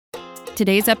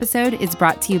Today's episode is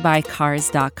brought to you by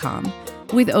Cars.com.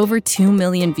 With over 2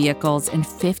 million vehicles and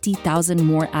 50,000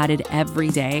 more added every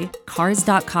day,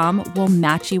 Cars.com will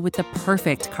match you with the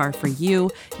perfect car for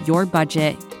you, your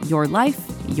budget, your life,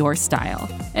 your style.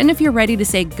 And if you're ready to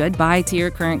say goodbye to your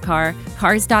current car,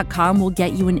 Cars.com will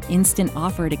get you an instant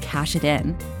offer to cash it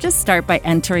in. Just start by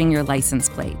entering your license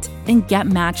plate and get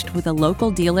matched with a local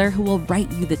dealer who will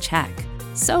write you the check.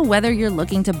 So whether you're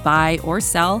looking to buy or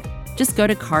sell, just go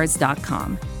to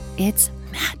Cars.com. It's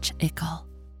magical.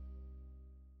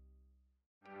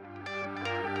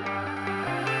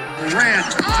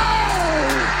 Morant. Oh!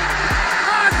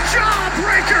 A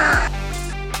jawbreaker!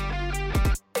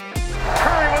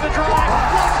 Curry with a drive.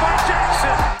 Blocked by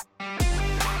Jackson.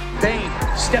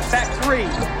 Bane, step back three.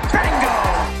 Bingo!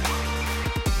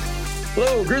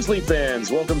 Hello, Grizzly fans.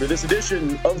 Welcome to this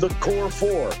edition of the Core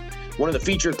 4, one of the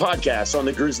featured podcasts on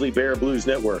the Grizzly Bear Blues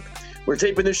Network. We're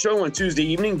taping this show on Tuesday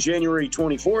evening, January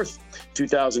 24th,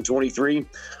 2023.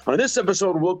 On this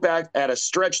episode, we'll look back at a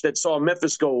stretch that saw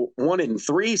Memphis go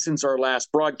 1-3 since our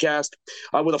last broadcast,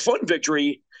 with a fun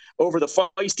victory over the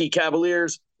feisty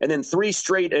Cavaliers, and then 3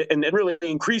 straight and really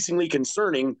increasingly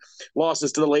concerning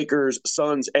losses to the Lakers,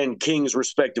 Suns, and Kings,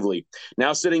 respectively.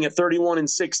 Now sitting at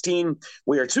 31-16,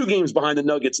 we are 2 games behind the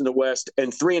Nuggets in the West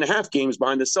and 3.5 games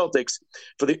behind the Celtics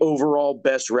for the overall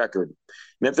best record.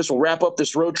 Memphis will wrap up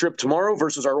this road trip tomorrow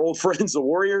versus our old friends, the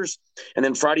Warriors, and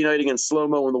then Friday night against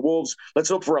Slow-Mo and the Wolves. Let's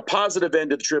hope for a positive end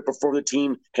to the trip before the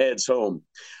team heads home.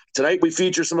 Tonight, we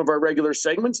feature some of our regular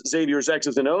segments, Xavier's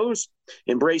X's and O's,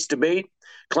 Embrace Debate,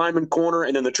 Kleiman Corner,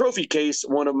 and then the Trophy Case,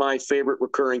 one of my favorite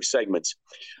recurring segments.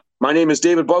 My name is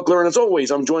David Buckler, and as always,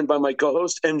 I'm joined by my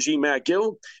co-host, MG Matt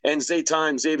Gill, and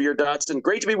Zaytime Xavier Dotson.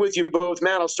 Great to be with you both.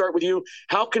 Matt, I'll start with you.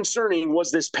 How concerning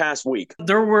was this past week?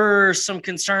 There were some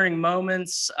concerning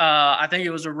moments. I think it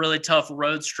was a really tough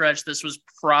road stretch. This was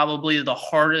probably the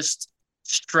hardest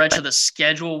stretch of the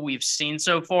schedule we've seen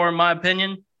so far, in my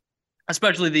opinion,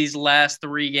 especially these last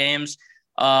 3 games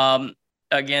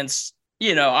against,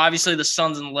 obviously the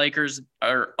Suns and Lakers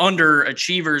are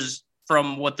underachievers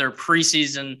from what their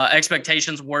preseason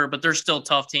expectations were, but they're still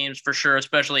tough teams for sure,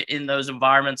 especially in those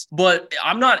environments. But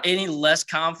I'm not any less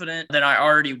confident than I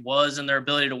already was in their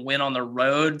ability to win on the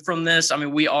road from this. I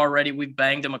mean, we've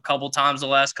banged them a couple times the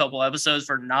last couple episodes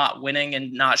for not winning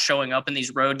and not showing up in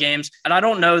these road games. And I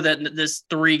don't know that this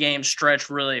 3-game stretch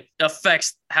really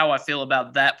affects how I feel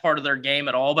about that part of their game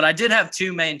at all. But I did have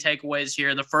 2 main takeaways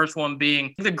here. The first one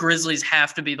being the Grizzlies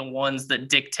have to be the ones that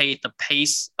dictate the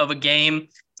pace of a game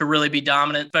to really be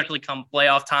dominant, especially come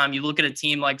playoff time. You look at a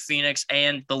team like Phoenix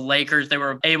and the Lakers, they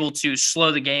were able to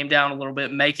slow the game down a little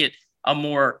bit, make it a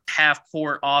more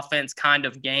half-court offense kind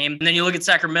of game. And then you look at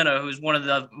Sacramento, who's one of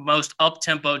the most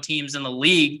up-tempo teams in the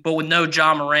league, but with no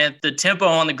Ja Morant, the tempo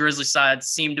on the Grizzlies side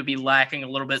seemed to be lacking a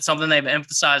little bit. Something they've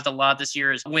emphasized a lot this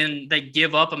year is when they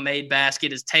give up a made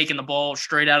basket is taking the ball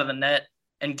straight out of the net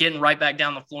and getting right back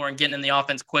down the floor and getting in the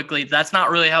offense quickly. That's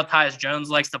not really how Tyus Jones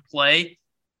likes to play.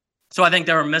 So I think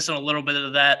they were missing a little bit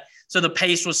of that. So the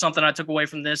pace was something I took away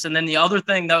from this. And then the other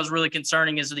thing that was really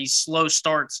concerning is these slow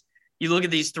starts. You look at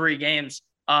these 3 games.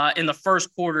 In the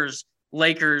first quarters,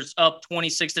 Lakers up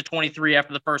 26-23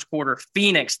 after the first quarter.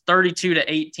 Phoenix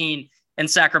 32-18 and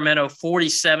Sacramento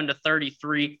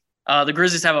 47-33. The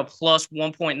Grizzlies have a plus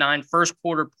 1.9 first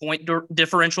quarter point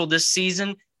differential this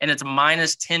season, and it's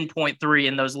minus 10.3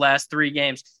 in those last 3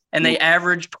 games. And they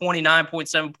averaged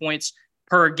 29.7 points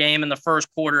per game in the first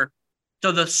quarter.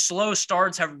 So the slow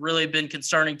starts have really been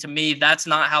concerning to me. That's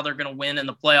not how they're going to win in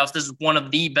the playoffs. This is one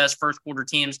of the best first quarter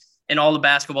teams in all of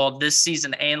basketball this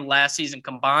season and last season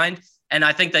combined. And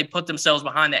I think they put themselves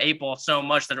behind the 8 ball so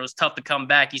much that it was tough to come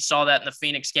back. You saw that in the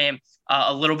Phoenix game,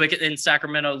 a little bit in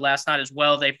Sacramento last night as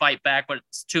well. They fight back, but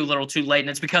it's too little too late. And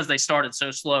it's because they started so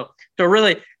slow. So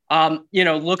really,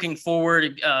 looking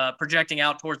forward, projecting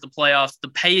out towards the playoffs, the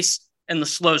pace and the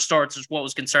slow starts is what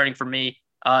was concerning for me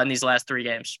in these last 3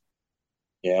 games.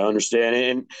 Yeah, I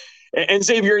understand. And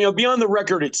Xavier, beyond the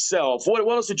record itself, what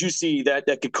else did you see that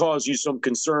could cause you some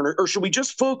concern? Or should we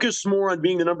just focus more on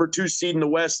being the number 2 seed in the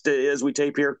West as we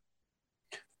tape here?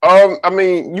 I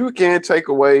mean, you can take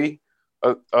away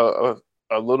a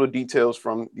little details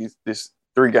from this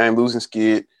 3-game losing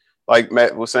skid. Like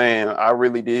Matt was saying, I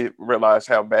really did realize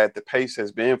how bad the pace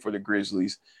has been for the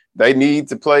Grizzlies. They need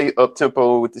to play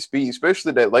up-tempo with the speed,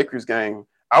 especially that Lakers game.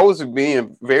 I was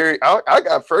being I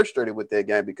got frustrated with that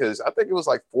game because I think it was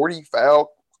like 40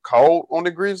 foul called on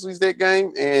the Grizzlies that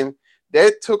game. And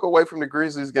that took away from the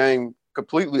Grizzlies game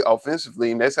completely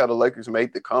offensively. And that's how the Lakers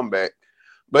made the comeback.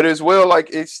 But as well, like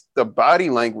it's the body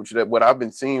language that what I've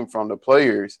been seeing from the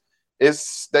players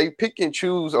is they pick and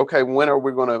choose. Okay, when are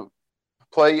we going to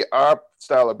play our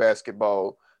style of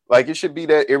basketball. Like, it should be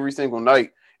that every single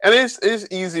night. And it's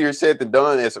easier said than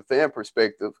done as a fan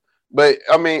perspective. But,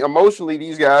 I mean, emotionally,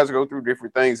 these guys go through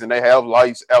different things, and they have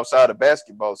lives outside of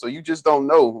basketball. So you just don't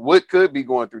know what could be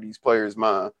going through these players'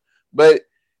 mind. But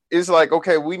it's like,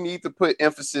 okay, we need to put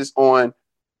emphasis on,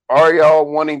 are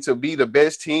y'all wanting to be the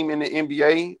best team in the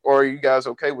NBA, or are you guys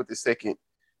okay with the second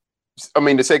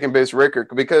best record?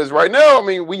 Because right now, I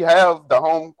mean, we have the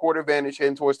home court advantage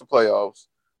heading towards the playoffs.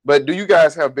 But do you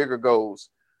guys have bigger goals?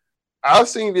 I've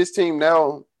seen this team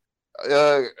now.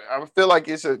 I feel like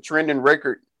it's a trending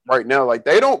record right now. Like,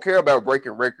 they don't care about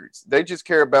breaking records. They just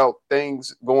care about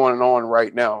things going on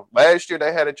right now. Last year,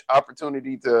 they had an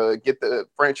opportunity to get the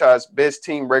franchise best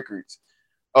team records,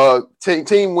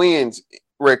 team wins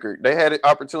record. They had an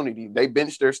opportunity. They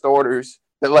benched their starters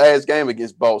the last game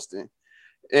against Boston.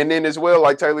 And then as well,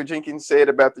 like Taylor Jenkins said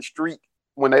about the streak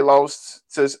when they lost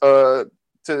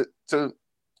to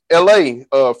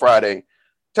LA Friday.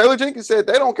 Taylor Jenkins said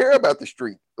they don't care about the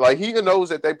streak. Like, he knows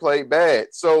that they played bad.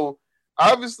 So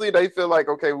obviously they feel like,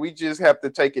 okay, we just have to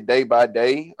take it day by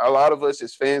day. A lot of us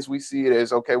as fans, we see it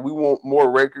as, okay, we want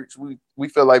more records. We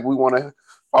feel like we want to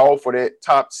fall for that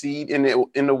top seed in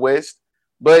the West.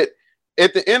 But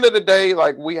at the end of the day,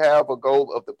 like, we have a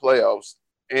goal of the playoffs.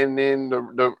 And then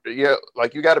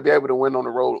you got to be able to win on the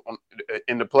road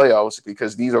in the playoffs,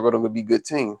 because these are going to be good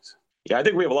teams. Yeah, I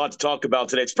think we have a lot to talk about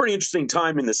today. It's a pretty interesting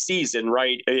time in the season,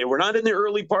 right? We're not in the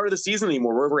early part of the season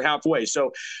anymore. We're over halfway.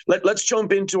 So let's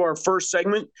jump into our first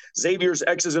segment, Xavier's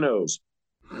X's and O's.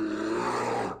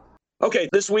 Okay,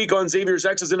 this week on Xavier's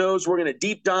X's and O's, we're going to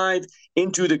deep dive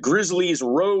into the Grizzlies'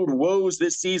 road woes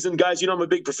this season. Guys, you know I'm a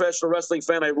big professional wrestling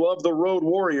fan. I love the Road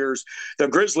Warriors. The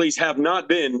Grizzlies have not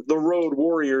been the Road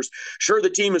Warriors. Sure,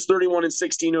 the team is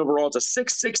 31-16 overall. It's a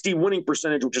 660 winning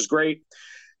percentage, which is great.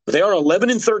 But they are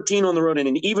 11-13 on the road, and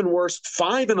an even worse,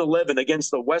 5-11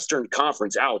 against the Western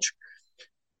Conference. Ouch.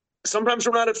 Sometimes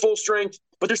we're not at full strength,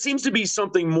 but there seems to be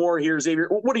something more here, Xavier.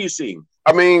 What are you seeing?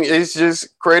 I mean, it's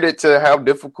just credit to how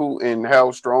difficult and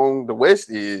how strong the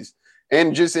West is,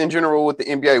 and just in general with the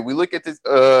NBA. We look at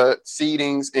the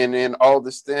seedings and then all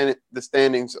the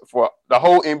standings for the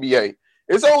whole NBA.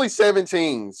 It's only 7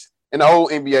 teams in the whole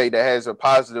NBA that has a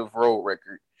positive road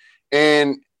record,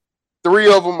 and 5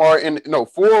 of them are in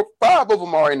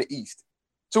the East.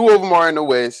 2 of them are in the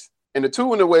West. And the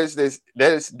 2 in the West,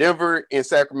 that's Denver and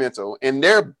Sacramento. And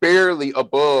they're barely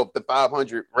above the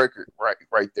 500 record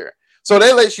right there. So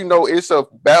that lets you know it's a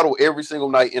battle every single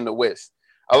night in the West.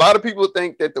 A lot of people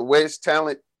think that the West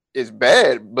talent is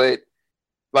bad, but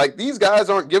like, these guys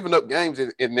aren't giving up games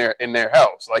in their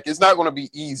house. Like, it's not going to be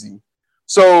easy.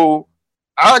 So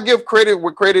I'll give credit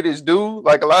where credit is due.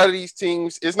 Like, a lot of these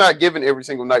teams, it's not given every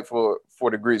single night for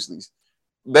the Grizzlies.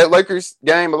 That Lakers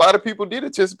game, a lot of people did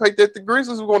anticipate that the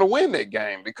Grizzlies were going to win that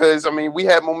game, because, I mean, we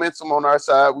had momentum on our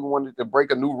side. We wanted to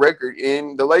break a new record,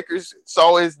 and the Lakers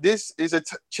saw as this is a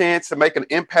chance to make an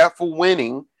impactful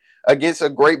winning against a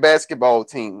great basketball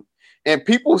team. And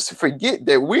people forget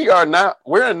that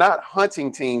we're not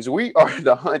hunting teams. We are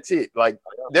the hunted. Like,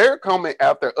 they're coming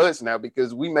after us now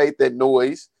because we made that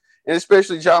noise. And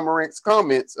especially Ja Morant's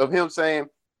comments of him saying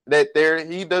that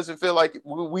he doesn't feel like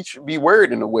we should be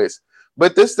worried in the West.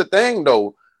 But this is the thing,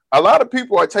 though. A lot of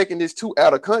people are taking this too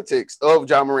out of context of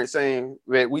Ja Morant saying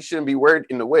that we shouldn't be worried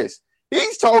in the West.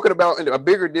 He's talking about a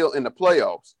bigger deal in the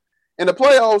playoffs. In the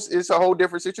playoffs, it's a whole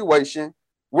different situation.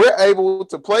 We're able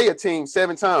to play a team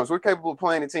 7 times. We're capable of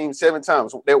playing a team 7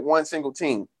 times, that one single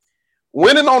team.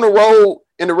 Winning on the road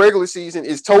in the regular season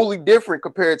is totally different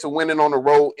compared to winning on the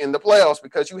road in the playoffs,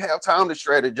 because you have time to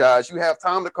strategize. You have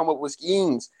time to come up with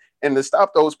schemes and to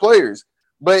stop those players.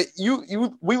 But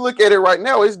we look at it right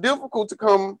now, it's difficult to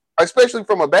come, especially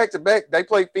from a back-to-back. They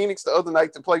played Phoenix the other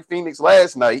night to play Phoenix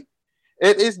last night.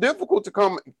 It's difficult to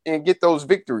come and get those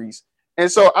victories.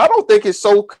 And so I don't think it's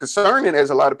so concerning as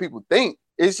a lot of people think.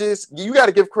 It's just, you got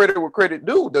to give credit where credit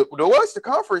due. The Western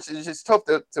Conference is just tough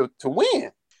to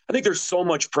win. I think there's so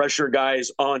much pressure,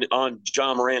 guys, on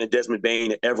Ja Morant and Desmond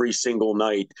Bane every single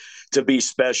night to be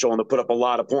special and to put up a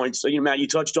lot of points. So, Matt, you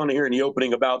touched on it here in the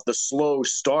opening about the slow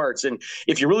starts. And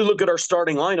if you really look at our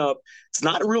starting lineup, it's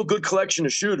not a real good collection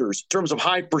of shooters in terms of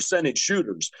high percentage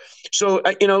shooters. So,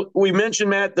 we mentioned,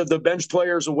 Matt, the bench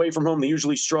players away from home, they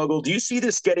usually struggle. Do you see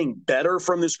this getting better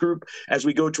from this group as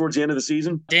we go towards the end of the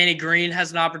season? Danny Green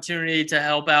has an opportunity to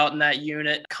help out in that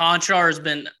unit. Conchar has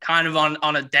been kind of on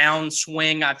a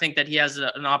downswing. I think that he has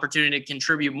an opportunity to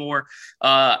contribute more,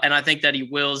 and I think that he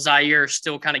will. Ziaire is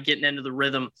still kind of getting into the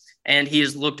rhythm, and he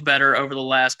has looked better over the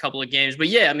last couple of games. But,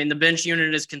 yeah, I mean, the bench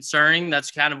unit is concerning.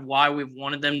 That's kind of why we've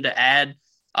wanted them to add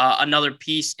another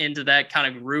piece into that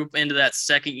kind of group, into that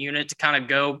second unit to kind of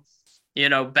go,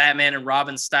 Batman and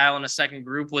Robin style in a second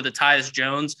group with a Tyus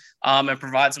Jones and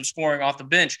provide some scoring off the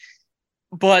bench.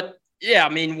 But yeah, I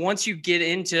mean, once you get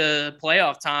into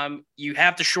playoff time, you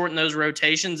have to shorten those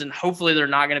rotations, and hopefully they're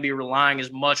not going to be relying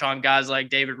as much on guys like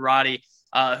David Roddy,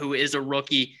 who is a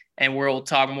rookie, and we'll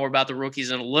talk more about the rookies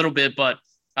in a little bit. But,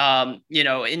 and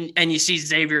you see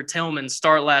Xavier Tillman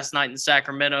start last night in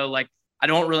Sacramento. Like, I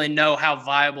don't really know how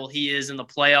viable he is in the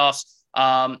playoffs.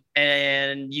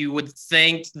 And you would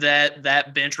think that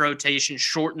that bench rotation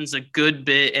shortens a good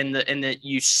bit and that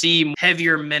you see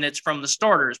heavier minutes from the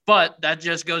starters. But that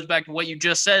just goes back to what you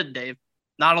just said, Dave.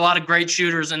 Not a lot of great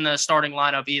shooters in the starting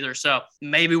lineup either. So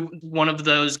maybe one of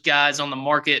those guys on the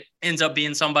market ends up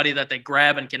being somebody that they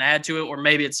grab and can add to it, or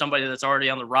maybe it's somebody that's already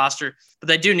on the roster. But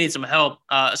they do need some help,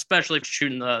 especially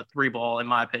shooting the three ball, in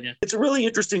my opinion. It's a really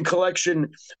interesting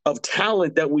collection of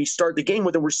talent that we start the game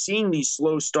with, and we're seeing these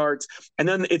slow starts. And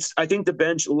then I think the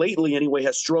bench lately anyway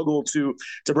has struggled to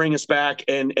bring us back.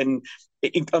 I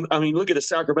mean, look at the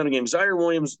Sacramento game. Ziaire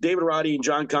Williams, David Roddy, and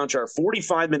John Conchar,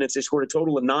 45 minutes. They scored a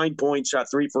total of 9 points, shot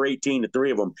 3 for 18, the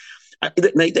three of them.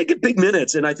 They get big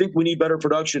minutes, and I think we need better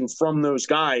production from those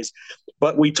guys.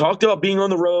 But we talked about being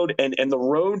on the road, and the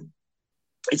road,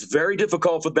 it's very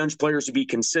difficult for bench players to be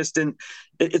consistent.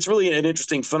 It's really an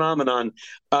interesting phenomenon.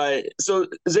 So,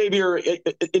 Xavier,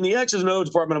 in the X's and O's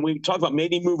department, we talked about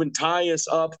maybe moving Tyus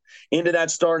up into that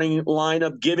starting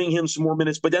lineup, giving him some more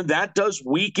minutes, but then that does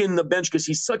weaken the bench because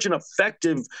he's such an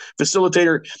effective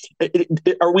facilitator.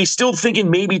 Are we still thinking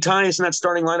maybe Tyus in that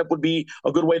starting lineup would be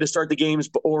a good way to start the games,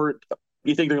 or do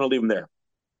you think they're going to leave him there?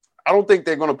 I don't think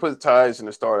they're going to put Tyus in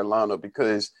the starting lineup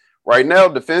because right now,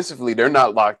 defensively, they're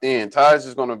not locked in. Tyus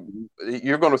is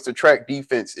you're going to subtract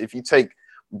defense if you take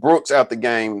Brooks out the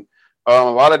game. A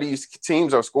lot of these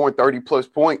teams are scoring 30-plus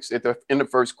points in the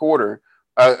first quarter.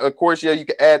 Of course, yeah, you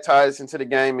can add Tyus into the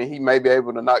game, and he may be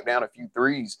able to knock down a few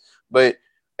threes. But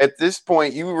at this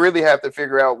point, you really have to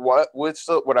figure out what's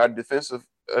up with our defensive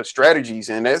strategies.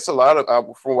 And that's a lot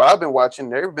of from what I've been watching,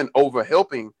 they've been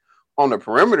over-helping on the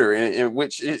perimeter, in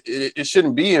which it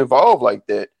shouldn't be involved like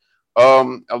that.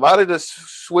 A lot of the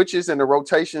switches and the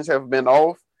rotations have been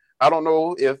off. I don't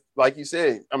know if, like you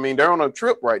said, I mean, they're on a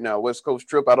trip right now, West Coast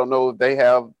trip. I don't know if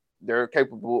they're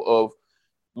capable of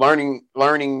learning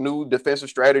new defensive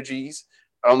strategies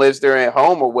unless they're at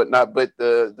home or whatnot. But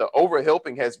the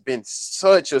overhelping has been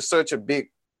such a big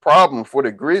problem for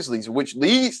the Grizzlies, which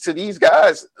leads to these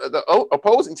guys, the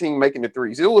opposing team, making the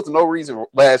threes. There was no reason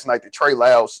last night that Trey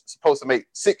Lyles supposed to make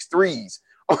 6 threes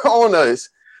on us.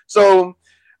 So,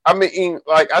 I mean,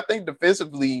 I think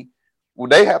defensively,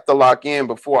 they have to lock in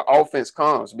before offense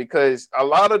comes because a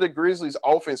lot of the Grizzlies'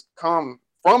 offense come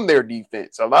from their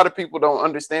defense. A lot of people don't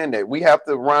understand that. We have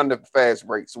to run the fast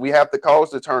breaks. We have to cause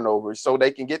the turnovers so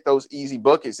they can get those easy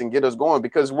buckets and get us going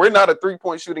because we're not a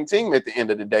three-point shooting team at the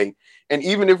end of the day. And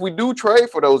even if we do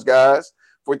trade for those guys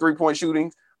for three-point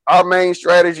shooting, our main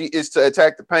strategy is to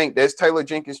attack the paint. That's Taylor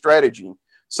Jenkins' strategy.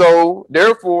 So,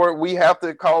 therefore, we have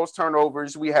to cause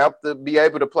turnovers. We have to be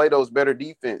able to play those better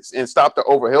defense and stop the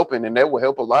overhelping, and that will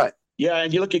help a lot. Yeah,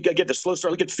 and you get the slow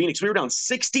start. Look at Phoenix. We were down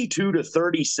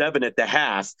 62-37 at the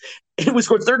half. And we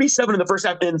scored 37 in the first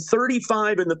half and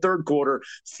 35 in the third quarter,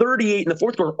 38 in the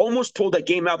fourth quarter. Almost pulled that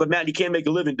game out, but, Matt, you can't make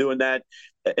a living doing that,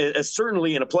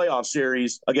 certainly in a playoff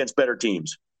series against better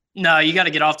teams. No, you got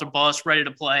to get off the bus, ready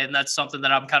to play, and that's something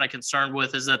that I'm kind of concerned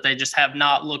with is that they just have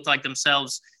not looked like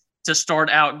themselves to start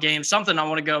out games. Something I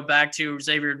want to go back to,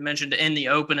 Xavier mentioned in the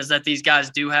open, is that these guys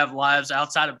do have lives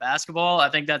outside of basketball. I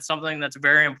think that's something that's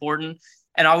very important.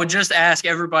 And I would just ask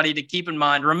everybody to keep in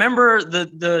mind, remember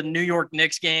the New York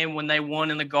Knicks game when they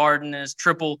won in the Garden and it's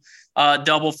triple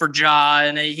double for Ja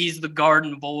and he's the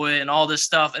Garden boy and all this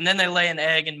stuff. And then they lay an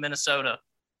egg in Minnesota.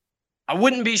 I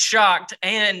wouldn't be shocked.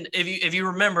 And if you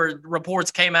remember, reports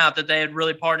came out that they had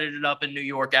really partied it up in New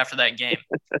York after that game.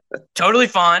 Totally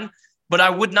fine. But I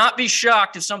would not be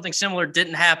shocked if something similar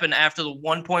didn't happen after the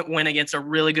 1-point win against a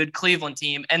really good Cleveland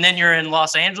team. And then you're in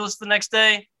Los Angeles the next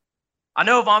day. I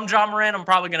know if I'm Ja Morant, I'm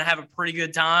probably going to have a pretty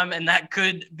good time. And that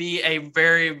could be a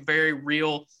very, very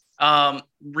real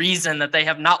reason that they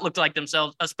have not looked like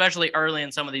themselves, especially early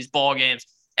in some of these ball games.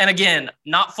 And again,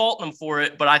 not faulting them for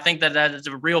it, but I think that is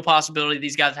a real possibility.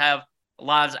 These guys have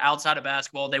lives outside of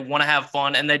basketball. They want to have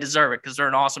fun, and they deserve it because they're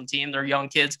an awesome team. They're young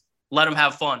kids. Let them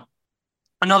have fun.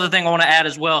 Another thing I want to add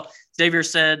as well, Xavier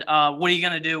said, what are you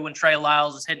going to do when Trey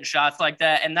Lyles is hitting shots like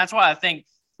that? And that's why I think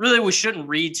really we shouldn't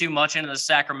read too much into the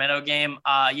Sacramento game.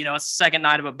 It's the second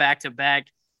night of a back-to-back.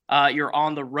 You're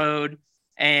on the road,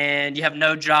 and you have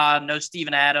no Ja, no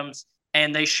Steven Adams.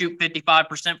 and they shoot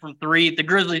 55% from three, the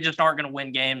Grizzlies just aren't going to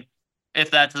win games. If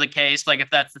that's the case, like if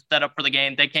that's the setup for the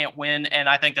game, they can't win. And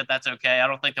I think that that's okay. I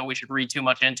don't think that we should read too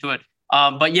much into it.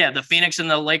 But yeah, the Phoenix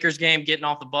and the Lakers game, getting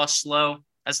off the bus slow,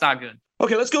 that's not good.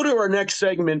 Okay, let's go to our next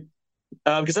segment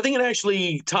because I think it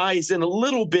actually ties in a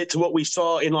little bit to what we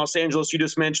saw in Los Angeles. You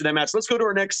just mentioned that, Matt. So let's go to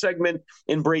our next segment,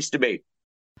 Embrace Debate.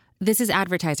 This is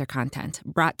advertiser content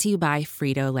brought to you by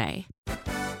Frito-Lay.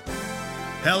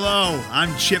 Hello,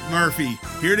 I'm Chip Murphy,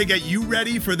 here to get you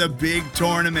ready for the big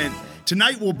tournament.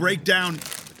 Tonight we'll break down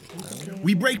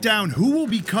who will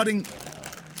be cutting.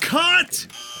 Cut!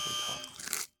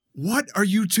 What are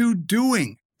you two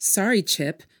doing? Sorry,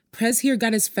 Chip. Prez here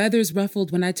got his feathers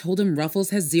ruffled when I told him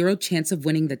Ruffles has zero chance of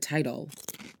winning the title.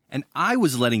 And I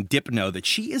was letting Dip know that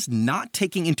she is not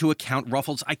taking into account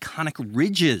Ruffles' iconic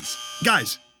ridges.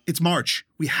 Guys, it's March.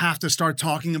 We have to start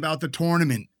talking about the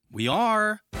tournament. We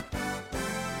are.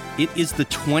 It is the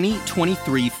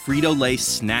 2023 Frito-Lay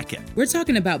Snack It. We're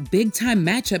talking about big-time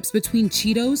matchups between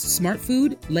Cheetos, Smart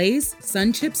Food, Lay's,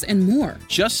 Sun Chips, and more.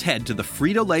 Just head to the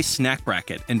Frito-Lay Snack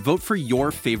Bracket and vote for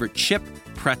your favorite chip,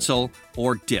 pretzel,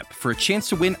 or dip for a chance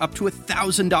to win up to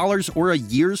 $1,000 or a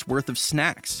year's worth of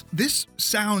snacks. This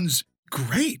sounds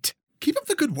great. Keep up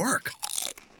the good work.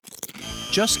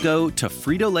 Just go to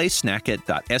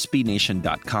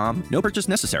fritolaysnackit.sbnation.com. No purchase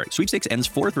necessary. Sweepstakes ends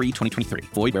 4/3/2023.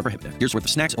 Void where prohibited. Here's worth of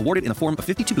snacks awarded in the form of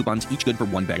 52 coupons, each good for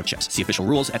one bag of chips. See official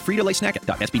rules at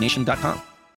fritolaysnackit.sbnation.com.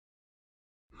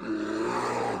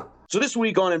 So this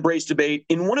week on Embrace Debate,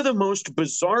 in one of the most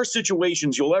bizarre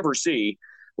situations you'll ever see,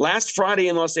 last Friday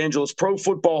in Los Angeles, Pro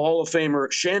Football Hall of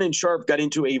Famer Shannon Sharpe got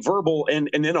into a verbal and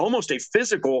then almost a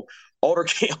physical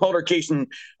altercation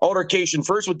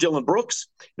first with Dillon Brooks,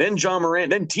 then Ja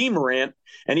Morant, then T. Morant,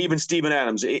 and even Steven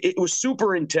Adams. It was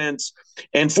super intense,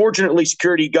 and fortunately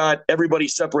security got everybody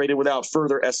separated without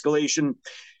further escalation.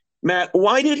 Matt,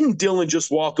 why didn't Dillon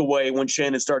just walk away when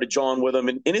Shannon started jawing with him?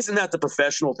 And isn't that the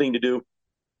professional thing to do?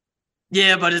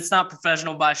 Yeah, but it's not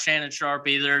professional by Shannon Sharpe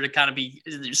either to kind of be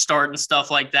starting stuff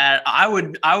like that. I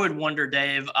would wonder,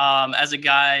 Dave, as a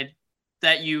guy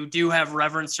that you do have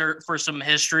reverence for some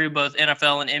history, both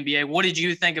NFL and NBA. What did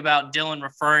you think about Dillon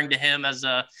referring to him as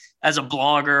a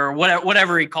blogger or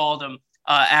whatever he called him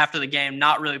after the game,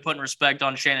 not really putting respect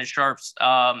on Shannon Sharpe's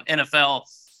NFL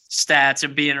stats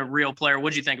and being a real player?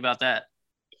 What did you think about that?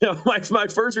 You know, my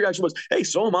first reaction was, hey,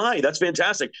 so am I. That's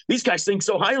fantastic. These guys think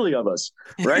so highly of us,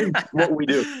 right? What we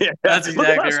do. Yeah. That's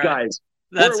exactly Look at us, right. guys.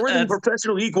 We're the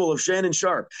professional equal of Shannon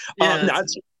Sharpe. Yeah,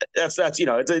 That's you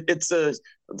know, it's a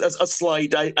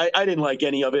slight. I didn't like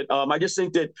any of it. I just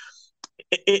think that,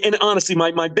 and honestly,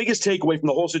 my biggest takeaway from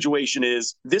the whole situation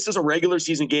is this is a regular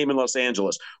season game in Los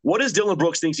Angeles. What does Dillon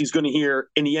Brooks thinks he's going to hear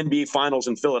in the NBA Finals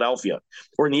in Philadelphia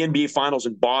or in the NBA Finals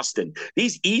in Boston?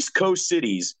 These East Coast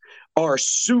cities are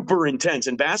super intense.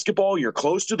 In basketball, you're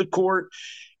close to the court.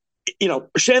 You know,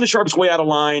 Shannon Sharpe's way out of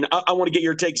line. I want to get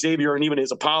your take, Xavier, and even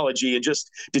his apology. And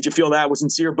just, did you feel that was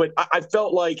sincere? But I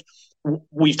felt like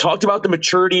we've talked about the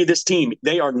maturity of this team.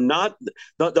 They are not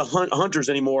the hunters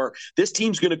anymore. This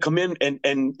team's going to come in and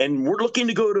we're looking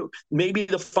to go to maybe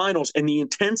the finals. And the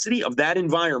intensity of that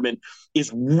environment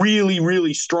is really,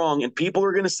 really strong. And people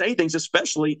are going to say things,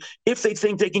 especially if they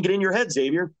think they can get in your head,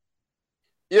 Xavier.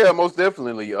 Yeah, most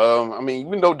definitely. I mean,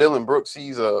 even though Dillon Brooks,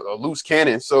 he's a loose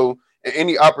cannon, so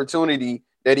any opportunity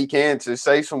that he can to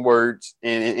say some words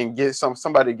and get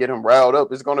somebody to get him riled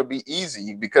up is going to be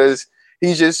easy because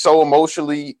he's just so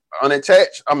emotionally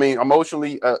unattached. I mean,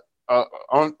 emotionally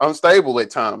unstable at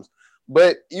times.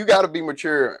 But you got to be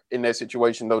mature in that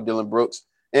situation, though, Dillon Brooks.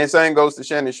 And same goes to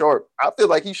Shannon Sharpe. I feel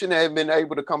like he shouldn't have been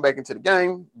able to come back into the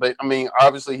game. But, I mean,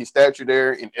 obviously his stature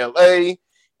there in L.A.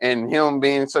 and him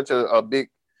being such a big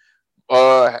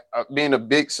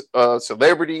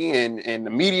celebrity and the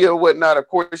media and whatnot, of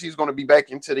course, he's going to be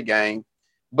back into the game.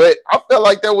 But I felt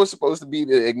like that was supposed to be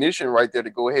the ignition right there to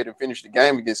go ahead and finish the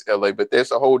game against LA. But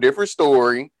that's a whole different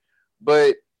story.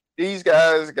 But these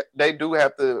guys, they do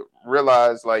have to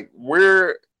realize, like,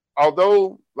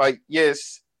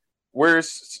 yes, we're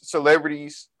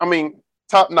celebrities. I mean,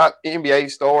 top-notch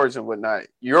NBA stars and whatnot.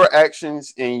 Your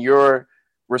actions and your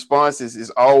responses is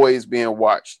always being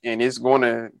watched, and it's going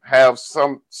to have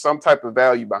some type of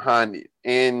value behind it.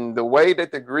 And the way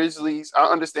that the Grizzlies, I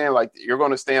understand, like, you're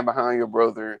going to stand behind your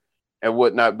brother and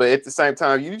whatnot, but at the same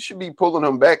time, you should be pulling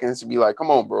them back and to be like, come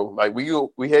on, bro, like we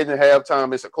heading to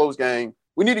halftime, it's a close game,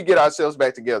 we need to get ourselves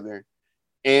back together.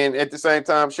 And at the same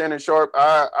time, Shannon Sharpe,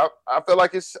 I feel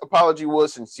like his apology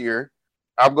was sincere.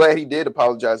 I'm glad he did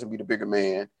apologize and be the bigger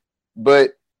man,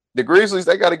 but the Grizzlies,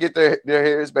 they got to get their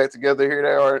heads back together. Here they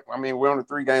are. I mean, we're on a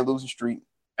 3-game losing streak.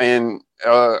 And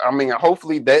I mean,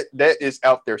 hopefully that is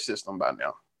out their system by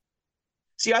now.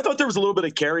 See, I thought there was a little bit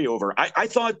of carryover. I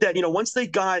thought that, once they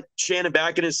got Shannon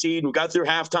back in his seat and we got through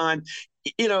halftime,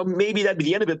 maybe that'd be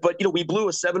the end of it. But, we blew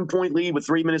a 7-point lead with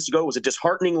 3 minutes to go. It was a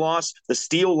disheartening loss. The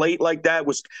steal late like that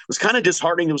was kind of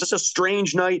disheartening. It was just a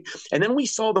strange night. And then we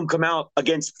saw them come out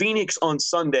against Phoenix on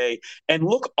Sunday and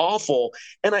look awful.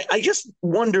 And I just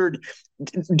wondered,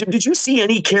 did you see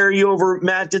any carryover,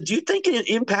 Matt? Did you think it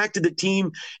impacted the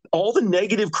team? All the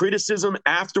negative criticism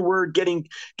afterward, getting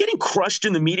crushed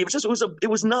in the media. It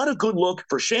was not a good look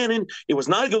for Shannon. It was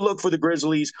not a good look for the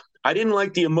Grizzlies. I didn't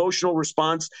like the emotional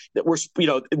response that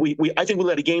I think we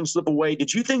let a game slip away.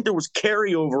 Did you think there was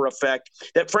carryover effect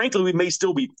that, frankly, we may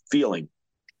still be feeling?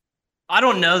 I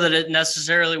don't know that it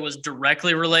necessarily was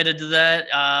directly related to that.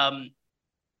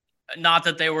 Not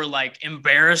that they were like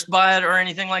embarrassed by it or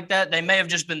anything like that. They may have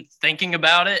just been thinking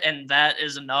about it, and that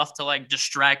is enough to like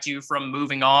distract you from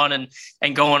moving on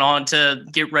and going on to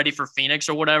get ready for Phoenix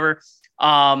or whatever.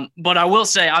 But I will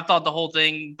say, I thought the whole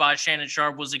thing by Shannon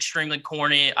Sharpe was extremely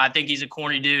corny. I think he's a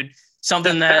corny dude.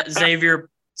 Something that Xavier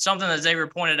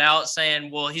pointed out,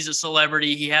 saying, well, he's a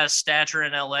celebrity. He has stature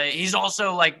in LA. He's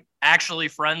also like actually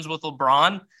friends with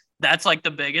LeBron. That's like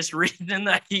the biggest reason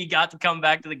that he got to come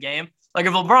back to the game. Like,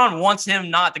 if LeBron wants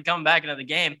him not to come back into the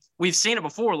game, we've seen it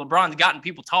before. LeBron's gotten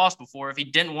people tossed before if he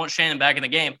didn't want Shannon back in the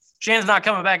game. Shannon's not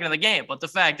coming back into the game. But the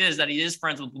fact is that he is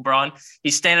friends with LeBron.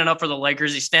 He's standing up for the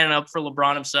Lakers. He's standing up for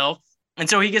LeBron himself. And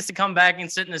so he gets to come back and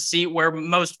sit in a seat where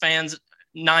most fans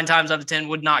 9 times out of 10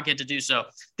 would not get to do so.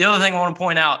 The other thing I want to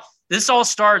point out, this all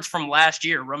starts from last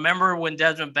year. Remember when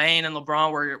Desmond Bane and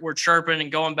LeBron were chirping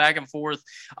and going back and forth?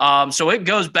 So it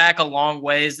goes back a long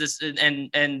ways.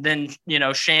 And then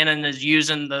Shannon is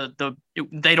using the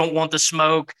they don't want the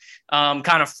smoke kind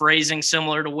of phrasing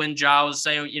similar to when Ja was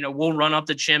saying, we'll run up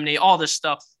the chimney, all this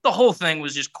stuff. The whole thing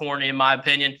was just corny in my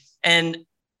opinion. And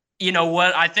you know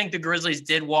what? I think the Grizzlies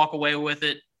did walk away with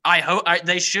it. I hope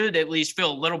they should at least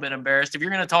feel a little bit embarrassed. If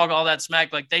you're going to talk all that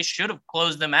smack, like, they should have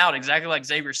closed them out, exactly like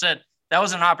Xavier said. That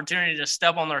was an opportunity to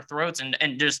step on their throats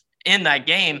and just end that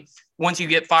game once you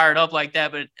get fired up like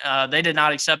that. But they did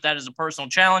not accept that as a personal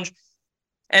challenge.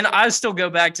 And I still go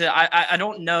back to I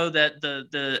don't know that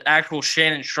the actual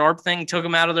Shannon Sharpe thing took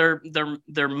them out of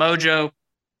their mojo.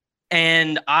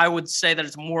 And I would say that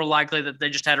it's more likely that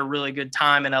they just had a really good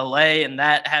time in LA, and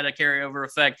that had a carryover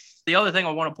effect. The other thing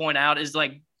I want to point out is,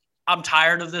 like, I'm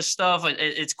tired of this stuff.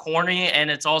 It's corny, and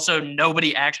it's also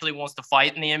nobody actually wants to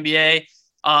fight in the NBA.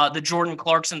 The Jordan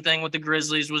Clarkson thing with the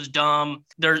Grizzlies was dumb.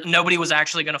 Nobody was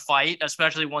actually going to fight,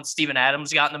 especially once Steven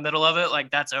Adams got in the middle of it.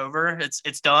 Like, that's over.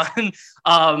 It's done.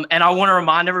 And I want to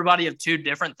remind everybody of 2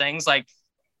 different things. Like,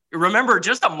 remember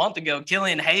just a month ago,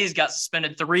 Killian Hayes got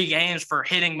suspended 3 games for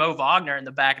hitting Mo Wagner in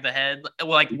the back of the head,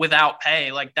 like, without pay.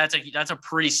 Like, that's a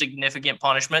pretty significant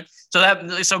punishment.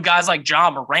 So guys like Ja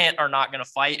Morant are not going to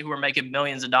fight, who are making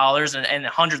millions of dollars and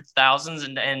hundreds of thousands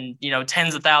and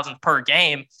tens of thousands per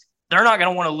game. They're not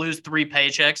going to want to lose 3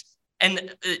 paychecks.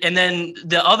 And then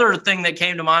the other thing that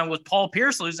came to mind was Paul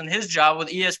Pierce losing his job with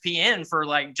ESPN for,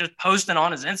 like, just posting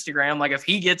on his Instagram. Like, if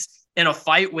he gets in a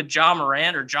fight with Ja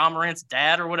Morant or Ja Morant's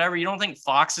dad or whatever, you don't think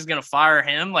Fox is going to fire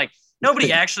him? Like,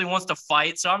 nobody actually wants to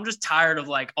fight. So I'm just tired of,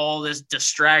 like, all this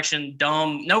distraction,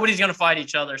 dumb. Nobody's going to fight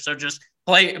each other. So just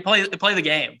play the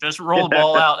game. Just roll the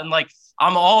ball out. And, like,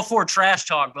 I'm all for trash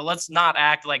talk, but let's not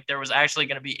act like there was actually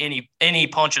going to be any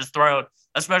punches thrown,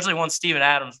 especially once Steven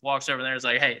Adams walks over there and is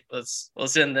like, hey,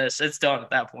 let's end this. It's done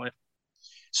at that point.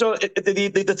 So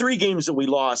the 3 games that we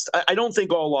lost, I don't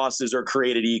think all losses are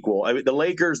created equal. I mean, the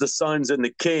Lakers, the Suns, and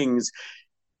the Kings,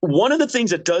 one of the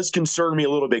things that does concern me a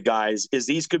little bit, guys, is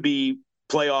these could be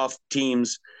playoff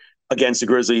teams against the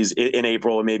Grizzlies in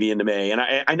April and maybe into May. And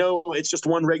I know it's just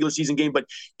one regular season game, but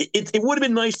it would have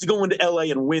been nice to go into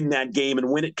LA and win that game and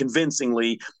win it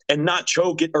convincingly and not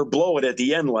choke it or blow it at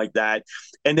the end like that.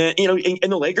 And then,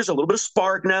 and the Lakers, a little bit of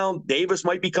spark now. Davis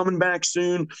might be coming back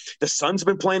soon. The Suns have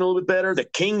been playing a little bit better. The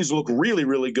Kings look really,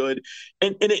 really good.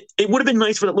 And it would have been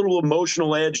nice for that little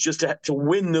emotional edge just to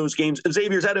win those games.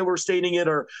 Xavier, is that overstating it,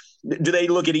 or do they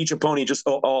look at each opponent just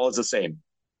all as the same?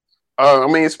 I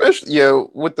mean, especially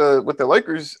with the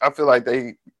Lakers, I feel like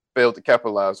they failed to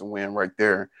capitalize and win right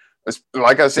there.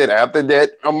 Like I said, after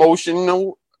that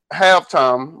emotional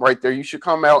halftime right there, you should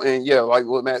come out and like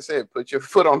what Matt said, put your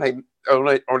foot on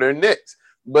their necks.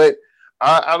 But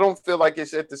I don't feel like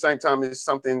it's at the same time it's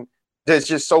something that's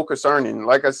just so concerning.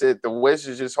 Like I said, the West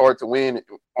is just hard to win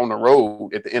on the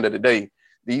road. At the end of the day,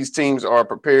 these teams are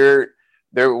prepared.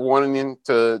 They're wanting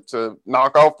to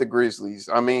knock off the Grizzlies.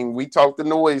 I mean, we talk the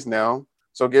noise now.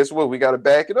 So guess what? We got to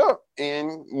back it up.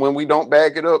 And when we don't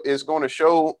back it up, it's going to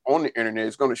show on the internet.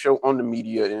 It's going to show on the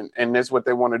media. And that's what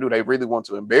they want to do. They really want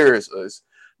to embarrass us.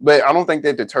 But I don't think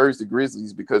that deters the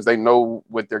Grizzlies because they know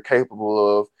what they're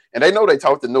capable of. And they know they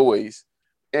talk the noise.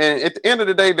 And at the end of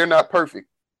the day, they're not perfect.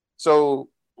 So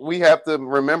we have to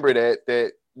remember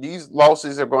that these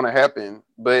losses are going to happen.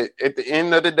 But at the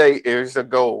end of the day, there's a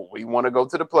goal. We want to go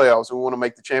to the playoffs. We want to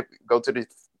make the champion, go to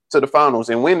the finals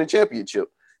and win the championship.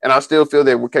 And I still feel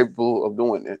that we're capable of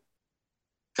doing it.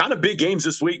 Kind of big games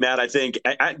this week, Matt, I think,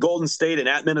 at Golden State and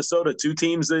at Minnesota, two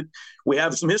teams that we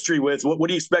have some history with. What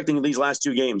are you expecting in these last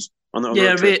two games?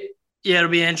 It'll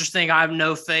be interesting. I have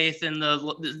no faith in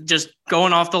just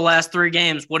going off the last three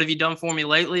games. What have you done for me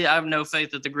lately? I have no faith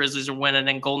that the Grizzlies are winning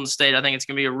in Golden State. I think it's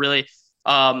going to be a really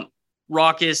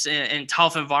raucous and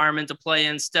tough environment to play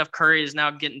in. Steph Curry is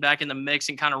now getting back in the mix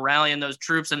and kind of rallying those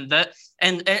troops. And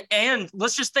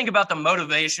let's just think about the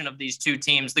motivation of these two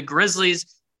teams. The Grizzlies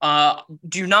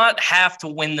do not have to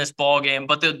win this ball game,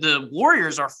 but the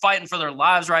Warriors are fighting for their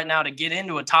lives right now to get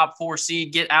into a top 4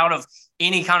 seed, get out of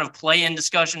any kind of play-in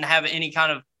discussion, to have any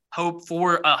kind of hope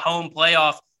for a home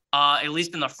playoff, at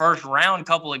least in the first round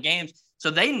couple of games.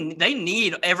 So they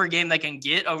need every game they can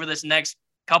get over this next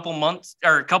couple months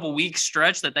or couple weeks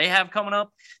stretch that they have coming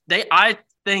up. I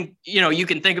think, you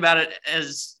can think about it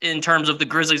as in terms of the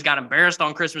Grizzlies got embarrassed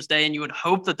on Christmas Day, and you would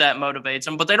hope that motivates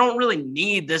them, but they don't really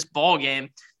need this ball game.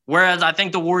 Whereas I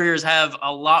think the Warriors have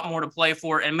a lot more to play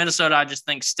for, and Minnesota, I just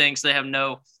think stinks. They have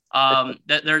no,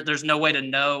 there's no way to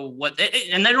know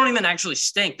and they don't even actually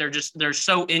stink. They're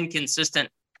so inconsistent.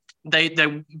 They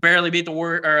barely beat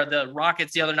the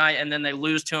Rockets the other night, and then they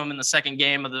lose to them in the second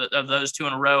game of those two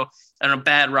in a row, and a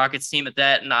bad Rockets team at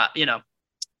that. And I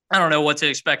don't know what to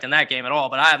expect in that game at all,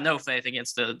 but I have no faith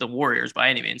against the Warriors by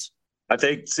any means. I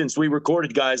think since we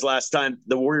recorded, guys, last time,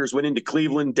 the Warriors went into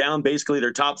Cleveland down basically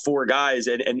their top 4 guys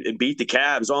and beat the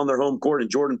Cavs on their home court,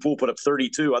 and Jordan Poole put up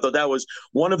 32. I thought that was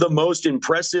one of the most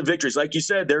impressive victories. Like you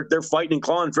said, they're fighting and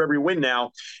clawing for every win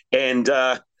now, and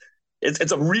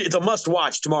it's a must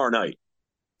watch tomorrow night.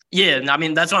 Yeah, I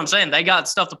mean, that's what I'm saying. They got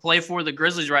stuff to play for. The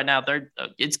Grizzlies right now,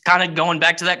 it's kind of going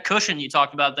back to that cushion you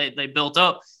talked about. They built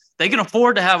up. They can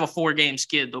afford to have a 4-game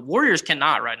skid. The Warriors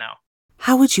cannot right now.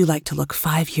 How would you like to look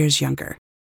 5 years younger?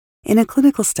 In a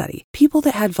clinical study, people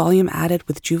that had volume added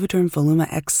with Juvederm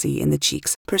Voluma XC in the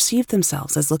cheeks perceived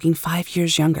themselves as looking 5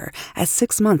 years younger at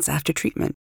 6 months after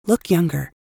treatment. Look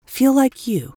younger. Feel like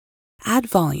you. Add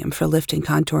volume for lift and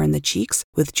contour in the cheeks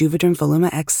with Juvederm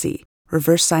Voluma XC.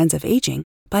 Reverse signs of aging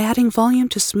by adding volume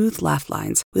to smooth laugh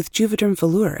lines with Juvederm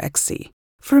Volure XC.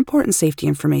 For important safety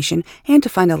information and to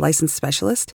find a licensed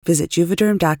specialist, visit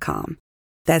Juvederm.com.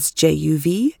 That's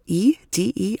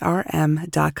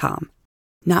JUVEDERM.com.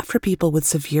 Not for people with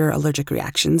severe allergic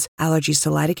reactions, allergies to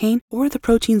lidocaine, or the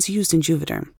proteins used in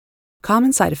Juvederm.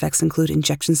 Common side effects include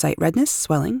injection site redness,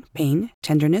 swelling, pain,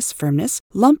 tenderness, firmness,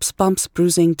 lumps, bumps,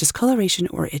 bruising, discoloration,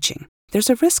 or itching. There's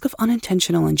a risk of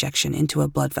unintentional injection into a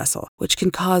blood vessel, which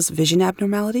can cause vision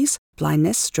abnormalities,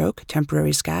 blindness, stroke,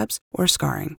 temporary scabs, or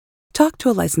scarring. Talk to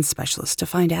a licensed specialist to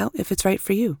find out if it's right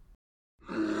for you.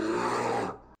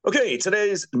 Okay,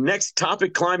 today's next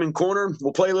topic, Kleiman Corner.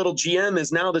 We'll play a little GM,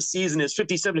 as now the season is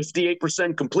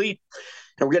 57-58% complete,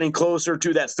 and we're getting closer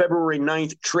to that February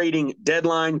 9th trading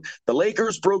deadline. The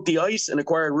Lakers broke the ice and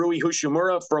acquired Rui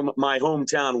Hachimura from my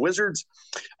hometown Wizards.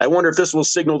 I wonder if this will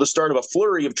signal the start of a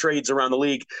flurry of trades around the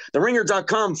league.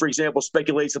 TheRinger.com, for example,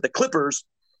 speculates that the Clippers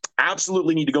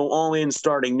absolutely need to go all in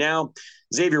starting now.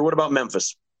 Xavier, what about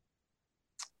Memphis?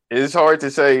 It's hard to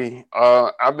say.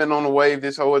 I've been on the wave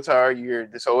this whole entire year,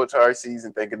 this whole entire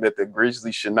season, thinking that the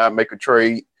Grizzlies should not make a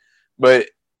trade. But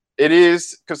it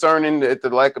is concerning that the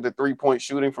lack of the three-point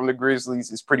shooting from the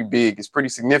Grizzlies is pretty big. It's pretty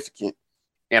significant.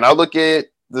 And I look at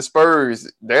the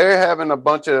Spurs. They're having a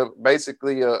bunch of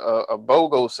basically a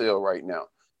BOGO sale right now.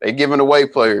 They're giving away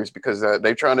players because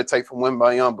they're trying to take from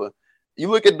Wembanyama. You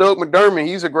look at Doug McDermott.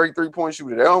 He's a great three-point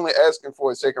shooter. They're only asking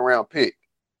for a second-round pick.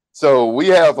 So we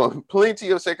have plenty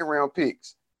of second-round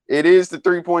picks. It is the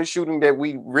three-point shooting that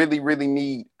we really, really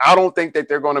need. I don't think that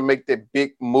they're going to make that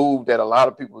big move that a lot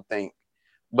of people think.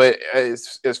 But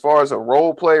as far as a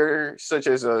role player, such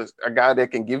as a guy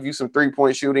that can give you some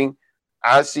three-point shooting,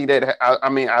 I see that.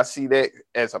 I see that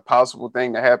as a possible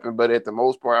thing to happen. But at the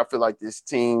most part, I feel like this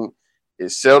team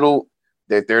is settled,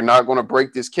 that they're not going to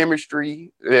break this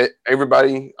chemistry. That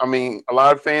everybody, a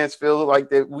lot of fans feel like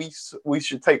that we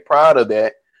should take pride of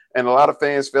that. And a lot of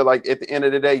fans feel like at the end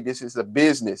of the day, this is a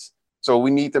business. So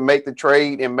we need to make the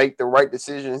trade and make the right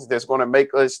decisions that's going to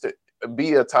make us to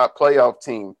be a top playoff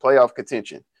team, playoff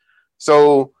contention.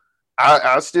 So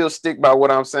I still stick by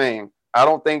what I'm saying. I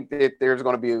don't think that there's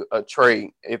going to be a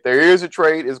trade. If there is a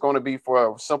trade, it's going to be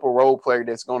for a simple role player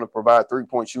that's going to provide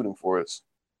 3-point shooting for us.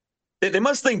 They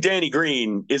must think Danny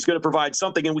Green is going to provide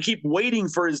something, and we keep waiting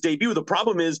for his debut. The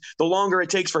problem is the longer it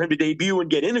takes for him to debut and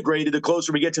get integrated, the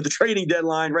closer we get to the trading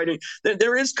deadline, right?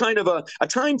 There is kind of a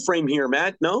time frame here,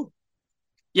 Matt, no?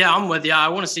 Yeah, I'm with you. I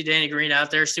want to see Danny Green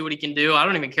out there, see what he can do. I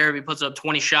don't even care if he puts up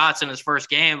 20 shots in his first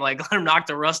game. Like, let him knock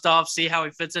the rust off, see how he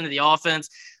fits into the offense,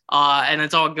 and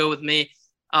it's all good with me.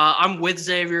 I'm with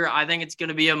Xavier. I think it's going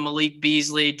to be a Malik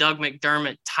Beasley, Doug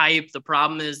McDermott type. The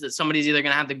problem is that somebody's either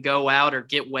going to have to go out or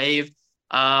get waived.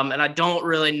 And I don't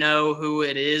really know who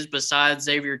it is besides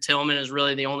Xavier Tillman is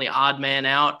really the only odd man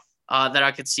out that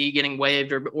I could see getting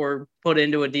waived or put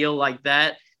into a deal like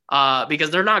that. Because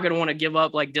they're not going to want to give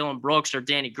up like Dylan Brooks or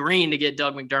Danny Green to get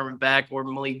Doug McDermott back or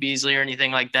Malik Beasley or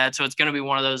anything like that. So it's going to be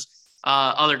one of those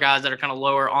other guys that are kind of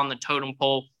lower on the totem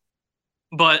pole.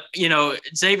 But,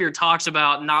 Xavier talks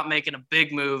about not making a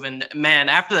big move. And, man,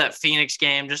 after that Phoenix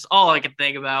game, just all I could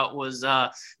think about was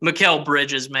Mikal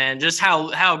Bridges, man, just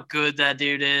how good that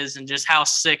dude is and just how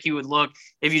sick he would look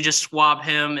if you just swap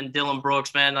him and Dylan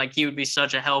Brooks, man. Like, he would be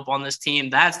such a help on this team.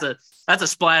 That's a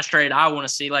splash trade I want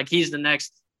to see. Like, he's the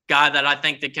next guy that I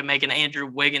think that can make an Andrew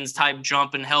Wiggins type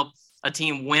jump and help a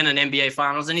team win an NBA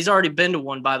Finals. And he's already been to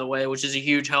one, by the way, which is a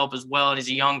huge help as well. And he's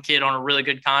a young kid on a really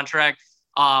good contract.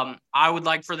 I would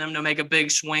like for them to make a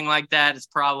big swing like that. It's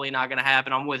probably not going to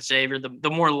happen. I'm with Xavier. The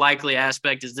more likely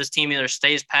aspect is this team either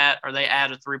stays pat or they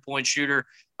add a 3-point shooter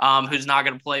who's not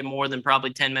going to play more than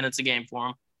probably 10 minutes a game for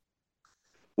them.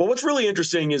 Well, what's really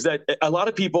interesting is that a lot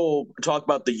of people talk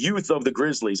about the youth of the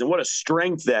Grizzlies and what a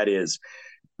strength that is.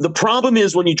 The problem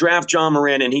is when you draft Ja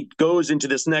Morant and he goes into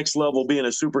this next level being a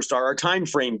superstar, our time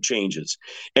frame changes.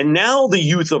 And now the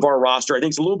youth of our roster, I think,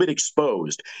 is a little bit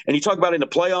exposed. And you talk about in the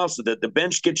playoffs, the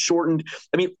bench gets shortened.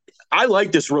 I mean, I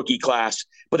like this rookie class,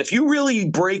 but if you really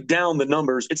break down the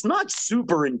numbers, it's not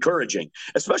super encouraging,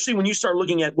 especially when you start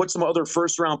looking at what some other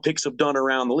first-round picks have done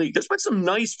around the league. There's been some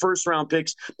nice first-round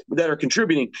picks that are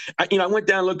contributing. I went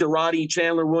down and looked at Roddy,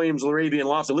 Chandler, Williams, Laravian,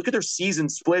 Lofton. Look at their season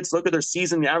splits. Look at their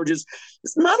season averages.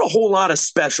 It's not a whole lot of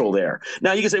special there.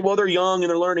 Now, you can say, well, they're young and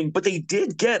they're learning, but they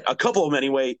did get, a couple of them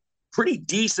anyway, pretty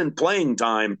decent playing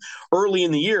time early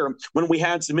in the year when we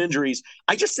had some injuries.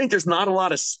 I just think there's not a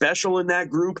lot of special in that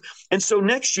group. And so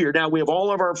next year, now we have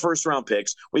all of our first-round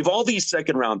picks. We have all these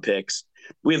second-round picks.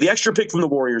 We have the extra pick from the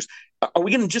Warriors. Are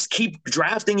we going to just keep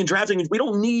drafting and drafting? We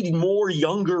don't need more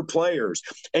younger players.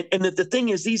 And the thing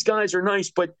is, these guys are nice,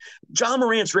 but Ja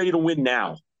Morant's ready to win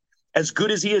now, as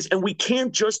good as he is. And we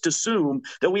can't just assume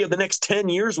that we have the next 10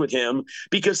 years with him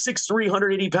because 6'3",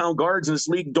 180-pound guards in this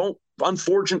league don't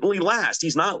unfortunately last.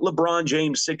 He's not LeBron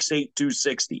James, 6'8",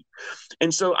 260.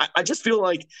 And so I just feel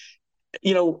like,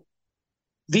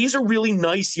 these are really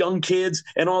nice young kids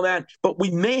and all that, but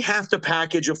we may have to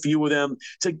package a few of them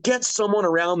to get someone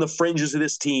around the fringes of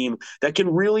this team that can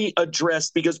really address,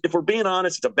 because if we're being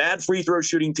honest, it's a bad free throw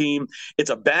shooting team.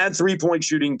 It's a bad 3-point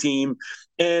shooting team.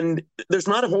 And there's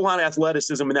not a whole lot of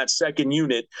athleticism in that second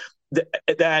unit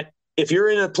that if you're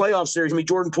in a playoff series,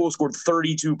 Jordan Poole scored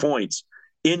 32 points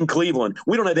in Cleveland.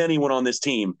 We don't have anyone on this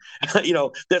team,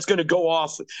 that's going to go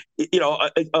off,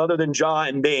 other than Ja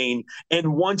and Bane,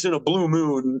 and once in a blue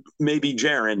moon, maybe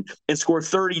Jaren, and score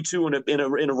 32 in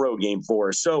a road game for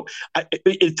us. So I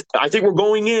think we're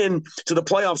going in to the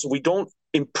playoffs if we don't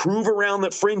improve around the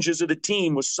fringes of the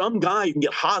team with some guy who can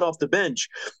get hot off the bench.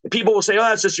 People will say, "Oh,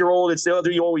 that's just your old. It's the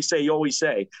other you always say."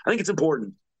 I think it's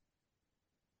important.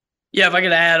 Yeah, if I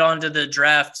could add on to the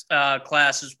draft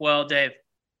class as well, Dave.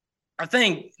 I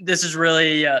think this is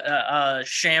really a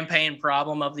champagne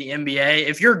problem of the NBA.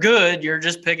 If you're good, you're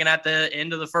just picking at the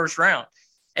end of the first round.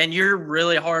 And you're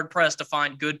really hard-pressed to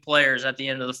find good players at the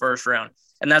end of the first round.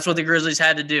 And that's what the Grizzlies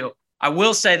had to do. I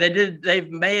will say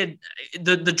they've made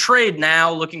the trade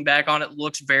now, looking back on it,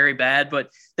 looks very bad,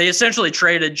 but they essentially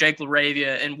traded Jake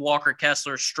LaRavia and Walker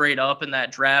Kessler straight up in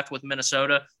that draft with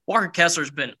Minnesota. Walker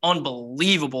Kessler's been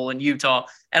unbelievable in Utah.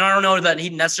 And I don't know that he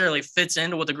necessarily fits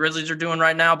into what the Grizzlies are doing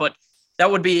right now, but that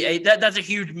would be that's a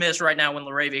huge miss right now when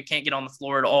LaRavia can't get on the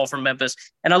floor at all from Memphis.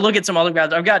 And I look at some other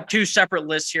guys. I've got two separate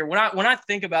lists here. When I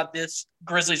think about this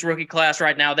Grizzlies rookie class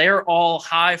right now, they are all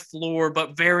high floor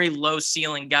but very low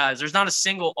ceiling guys. There's not a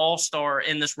single all-star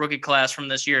in this rookie class from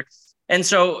this year. And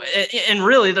so, and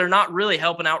really, they're not really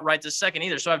helping out right this second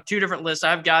either. So I have two different lists. I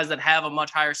have guys that have a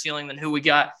much higher ceiling than who we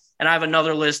got, and I have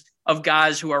another list of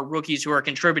guys who are rookies who are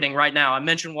contributing right now. I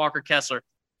mentioned Walker Kessler.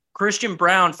 Christian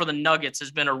Brown for the Nuggets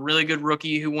has been a really good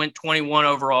rookie who went 21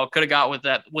 overall. Could have got with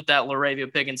that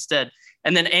LaRavia pick instead.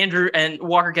 And then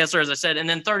Walker Kessler, as I said, and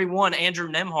then 31, Andrew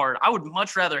Nembhard. I would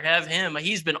much rather have him.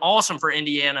 He's been awesome for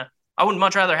Indiana. I would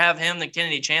much rather have him than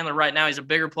Kennedy Chandler right now. He's a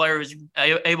bigger player who's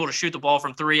able to shoot the ball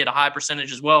from three at a high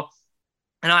percentage as well.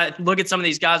 And I look at some of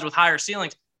these guys with higher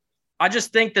ceilings. I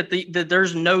just think that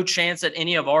there's no chance that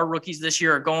any of our rookies this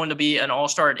year are going to be an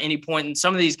all-star at any point. And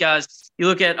some of these guys, you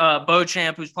look at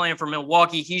Beauchamp, who's playing for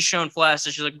Milwaukee. He's shown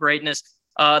flashes of greatness.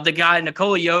 The guy,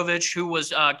 Nikola Jovic, who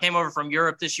came over from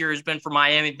Europe this year, has been for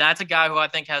Miami. That's a guy who I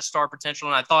think has star potential,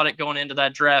 and I thought it going into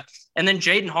that draft. And then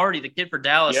Jaden Hardy, the kid for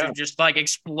Dallas, who just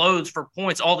explodes for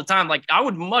points all the time. I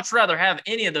would much rather have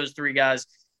any of those three guys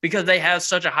because they have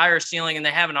such a higher ceiling and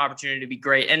they have an opportunity to be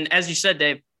great. And as you said,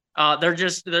 Dave,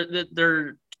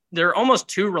 they're almost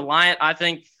too reliant. I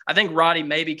think Roddy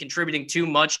may be contributing too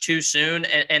much too soon,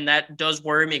 and that does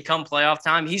worry me come playoff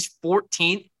time. He's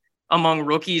 14th among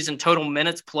rookies in total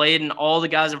minutes played, and all the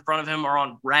guys in front of him are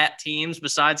on rat teams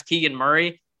besides Keegan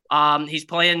Murray. He's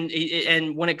playing,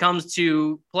 and when it comes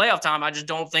to playoff time, I just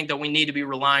don't think that we need to be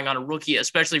relying on a rookie,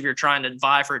 especially if you're trying to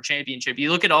vie for a championship.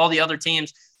 You look at all the other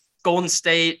teams, Golden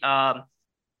State,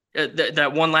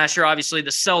 that won last year, obviously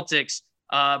the Celtics,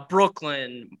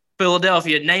 Brooklyn,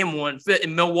 Philadelphia, name one,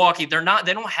 Milwaukee. They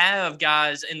don't have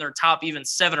guys in their top even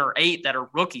 7 or 8 that are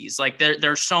rookies.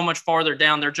 They're so much farther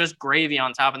down. They're just gravy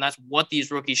on top, and that's what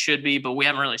these rookies should be, but we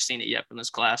haven't really seen it yet from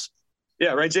this class.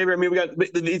 Yeah, right, Xavier. I mean, we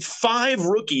got 5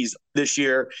 rookies this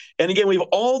year. And again, we have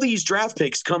all these draft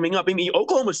picks coming up. I mean,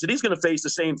 Oklahoma City's going to face the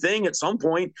same thing at some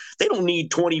point. They don't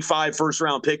need 25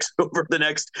 first-round picks over the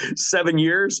next 7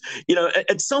 years.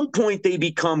 At some point, they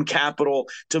become capital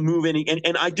to move in.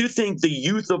 And I do think the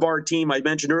youth of our team, I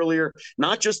mentioned earlier,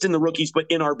 not just in the rookies, but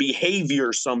in our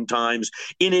behavior sometimes,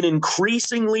 in an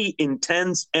increasingly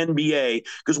intense NBA,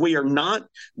 because we are not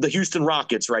the Houston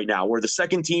Rockets right now. We're the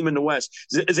second team in the West.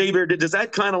 Xavier, does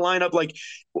that kind of line up?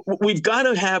 We've got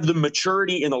to have the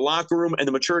maturity in the locker room and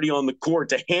the maturity on the court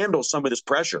to handle some of this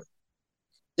pressure.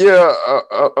 Yeah,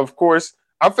 of course.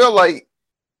 I feel like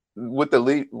with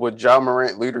Ja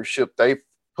Morant leadership, they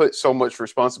put so much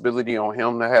responsibility on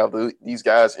him to have these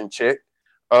guys in check.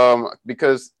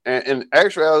 Because in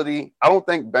actuality, I don't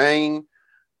think Bane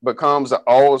becomes an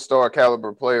all-star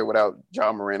caliber player without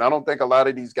Ja Morant. I don't think a lot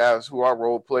of these guys who are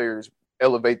role players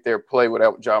elevate their play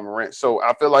without Ja Morant. So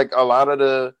I feel like a lot of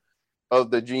the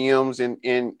GMs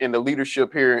and the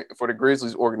leadership here for the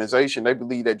Grizzlies organization, they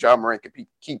believe that Ja Morant can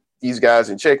keep these guys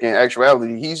in check. In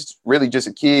actuality, he's really just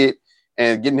a kid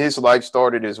and getting his life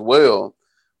started as well.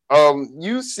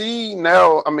 You see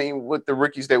now, I mean, with the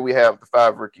rookies that we have, the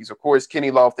 5 rookies, of course, Kenny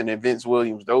Lofton and Vince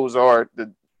Williams, those are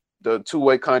the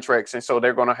two-way contracts, and so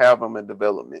they're going to have them in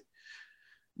development.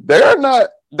 They're not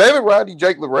David Roddy,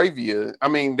 Jake LaRavia. I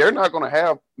mean, they're not going to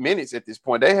have minutes at this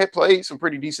point. They had played some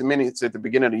pretty decent minutes at the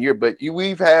beginning of the year, but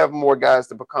we've have more guys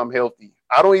to become healthy.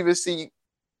 I don't even see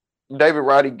David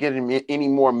Roddy getting any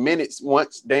more minutes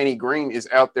once Danny Green is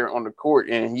out there on the court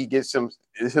and he gets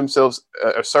himself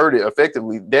asserted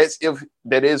effectively. That's if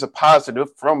that is a positive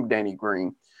from Danny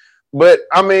Green. But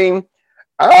I mean,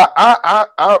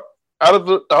 out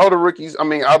of all the rookies, I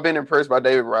mean, I've been impressed by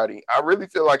David Roddy. I really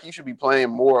feel like he should be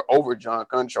playing more over John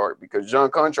Conchart because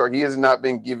John Conchart, he has not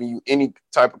been giving you any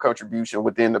type of contribution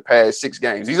within the past 6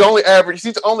 games. He's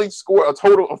only scored a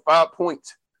total of 5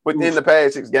 points within the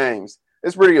past 6 games.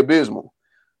 It's pretty abysmal.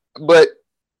 But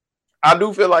I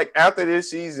do feel like after this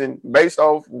season, based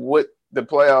off what the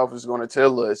playoff is going to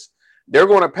tell us, they're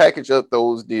going to package up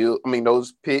those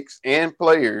picks and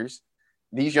players,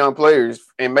 these young players,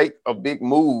 and make a big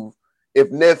move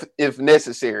if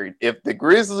necessary. If the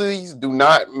Grizzlies do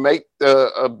not make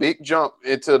a big jump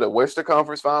into the Western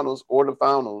Conference Finals or the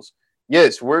Finals,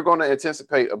 yes, we're going to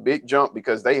anticipate a big jump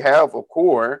because they have a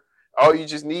core. All you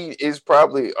just need is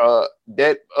probably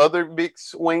that other big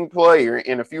swing player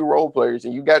and a few role players,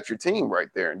 and you got your team right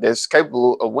there that's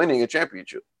capable of winning a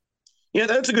championship. Yeah,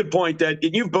 that's a good point. That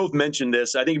you've both mentioned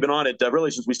this. I think you've been on it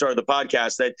really since we started the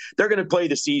podcast, that they're going to play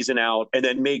the season out and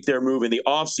then make their move in the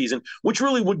offseason, which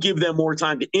really would give them more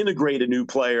time to integrate a new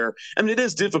player. I mean, it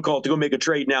is difficult to go make a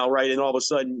trade now, right? And all of a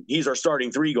sudden he's our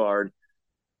starting 3 guard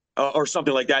or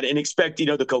something like that and expect,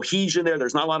 the cohesion there.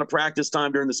 There's not a lot of practice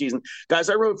time during the season. Guys,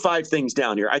 I wrote 5 things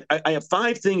down here. I have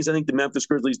 5 things I think the Memphis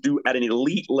Grizzlies do at an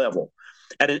elite level,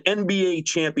 at an NBA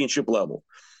championship level.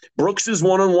 Brooks'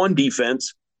 one-on-one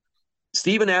defense,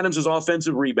 Steven Adams'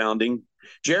 offensive rebounding,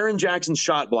 Jaren Jackson's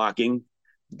shot blocking,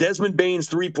 Desmond Bane's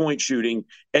 3-point shooting,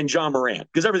 and Ja Morant,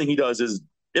 because everything he does is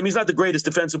I mean, he's not the greatest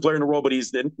defensive player in the world, but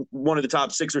he's one of the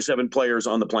top 6 or 7 players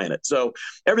on the planet. So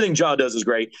everything Ja does is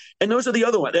great. And those are the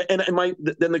other ones. And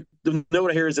the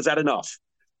note here is that enough?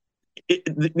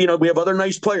 We have other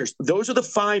nice players. Those are the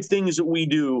 5 things that we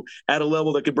do at a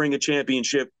level that could bring a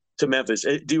championship to Memphis.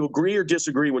 Do you agree or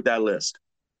disagree with that list?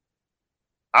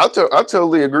 I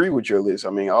totally agree with your list. I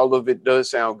mean, all of it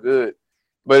does sound good,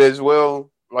 but as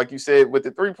well, like you said, with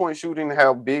the 3-point shooting,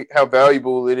 how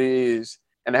valuable it is,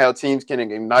 and how teams can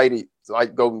ignite it,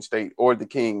 like Golden State or the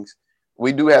Kings,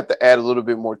 we do have to add a little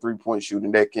bit more 3-point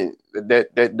shooting.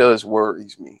 That does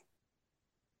worries me.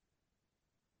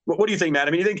 What do you think, Matt?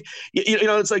 I mean, you think,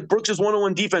 it's like Brooks'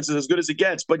 one-on-one defense is as good as it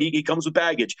gets, but he comes with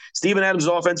baggage. Steven Adams'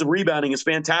 offensive rebounding is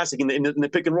fantastic in the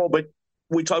pick and roll, but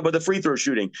we talk about the free throw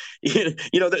shooting.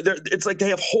 It's like they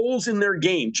have holes in their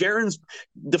game. Jaren's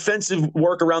defensive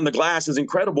work around the glass is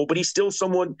incredible, but he's still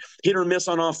somewhat hit or miss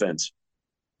on offense.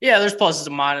 Yeah, there's pluses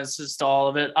and minuses to all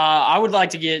of it. I would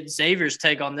like to get Xavier's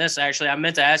take on this, actually. I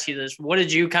meant to ask you this. What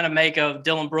did you kind of make of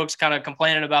Dillon Brooks kind of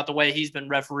complaining about the way he's been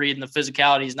refereed and the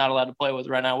physicality he's not allowed to play with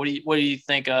right now? What do you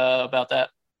think about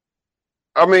that?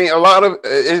 I mean, a lot of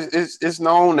it's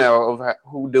known now of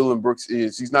who Dillon Brooks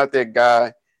is. He's not that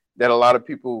guy that a lot of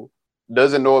people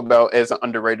doesn't know about as an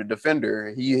underrated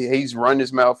defender. He's run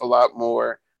his mouth a lot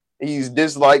more. He's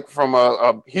disliked from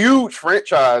a huge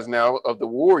franchise now of the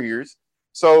Warriors.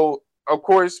 So, of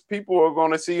course, people are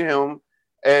going to see him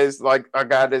as like a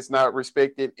guy that's not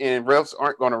respected, and refs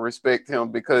aren't going to respect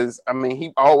him because, I mean,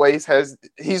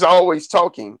 he's always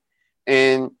talking.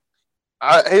 And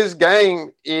his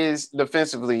game is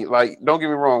defensively, like, don't get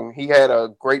me wrong, he had a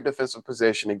great defensive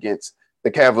possession against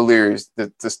the Cavaliers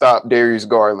to stop Darius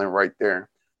Garland right there.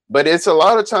 But it's a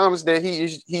lot of times that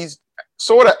he's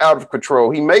sort of out of control.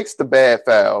 He makes the bad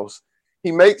fouls.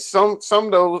 He makes some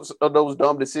of those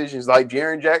dumb decisions like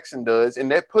Jaren Jackson does, and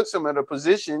that puts him in a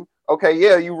position, okay,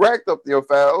 yeah, you racked up your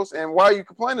fouls, and why are you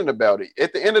complaining about it?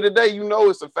 At the end of the day, you know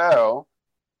it's a foul.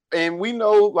 And we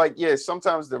know, like, yes,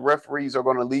 sometimes the referees are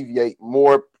going to alleviate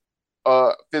more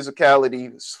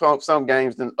physicality some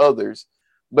games than others.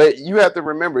 But you have to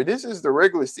remember, this is the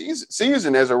regular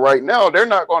season as of right now. They're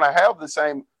not going to have the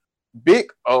same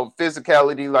big of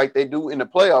physicality like they do in the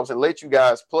playoffs and let you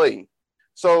guys play.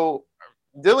 So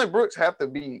Dillon Brooks have to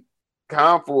be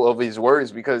mindful of his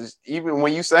words, because even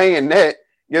when you saying that,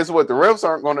 guess what? The refs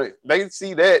aren't going to – they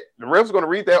see that. The refs are going to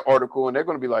read that article, and they're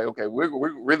going to be like, okay,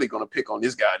 we're really going to pick on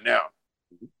this guy now.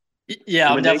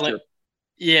 Yeah, I'm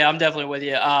definitely with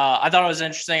you. I thought it was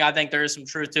interesting. I think there is some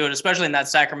truth to it, especially in that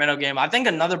Sacramento game. I think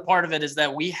another part of it is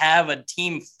that we have a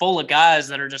team full of guys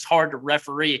that are just hard to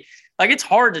referee. Like, it's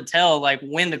hard to tell, like,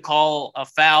 when to call a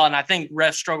foul, and I think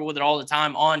refs struggle with it all the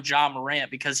time on Ja Morant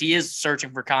because he is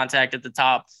searching for contact at the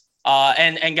top.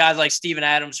 And guys like Steven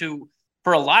Adams, who –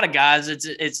 for a lot of guys,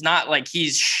 it's not like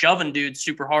he's shoving dudes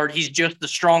super hard. He's just the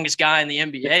strongest guy in the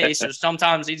NBA. So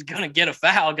sometimes he's going to get a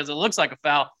foul because it looks like a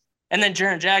foul. And then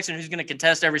Jaren Jackson, who's going to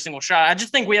contest every single shot. I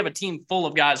just think we have a team full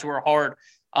of guys who are hard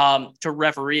to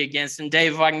referee against. And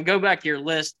Dave, if I can go back to your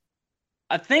list,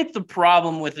 I think the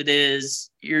problem with it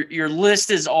is your list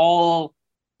is all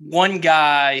one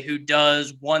guy who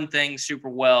does one thing super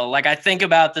well. Like, I think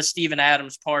about the Steven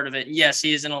Adams part of it. Yes,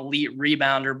 he is an elite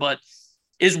rebounder, but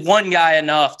is one guy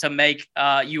enough to make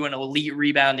you an elite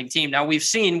rebounding team? Now, we've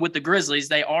seen with the Grizzlies,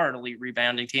 they are an elite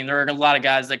rebounding team. There are a lot of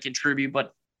guys that contribute,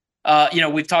 but,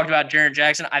 we've talked about Jaren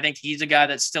Jackson. I think he's a guy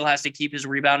that still has to keep his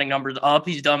rebounding numbers up.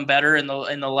 He's done better in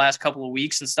the last couple of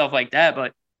weeks and stuff like that.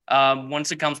 But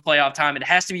once it comes playoff time, it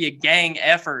has to be a gang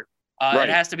effort. Right.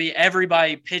 It has to be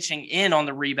everybody pitching in on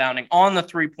the rebounding, on the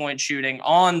three-point shooting,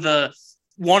 on the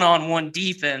one-on-one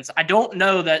defense. I don't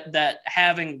know that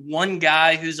having one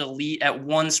guy who's elite at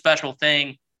one special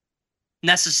thing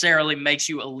necessarily makes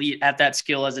you elite at that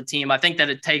skill as a team. I think that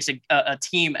it takes a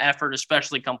team effort,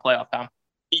 especially come playoff time.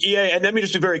 Yeah, and let me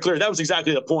just be very clear. That was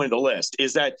exactly the point of the list,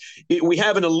 is that we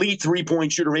have an elite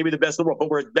three-point shooter, maybe the best in the world, but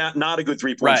we're not a good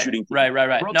three-point shooting team. Right.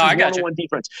 No, I got you. One-on-one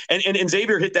defense. And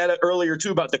Xavier hit that earlier,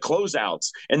 too, about the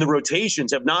closeouts and the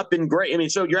rotations have not been great. I mean,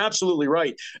 so you're absolutely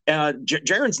right.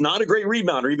 Jaren's not a great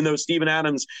rebounder, even though Steven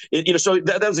Adams, so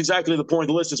that was exactly the point of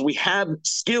the list, is we have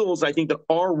skills, I think, that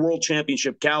are world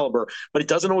championship caliber, but it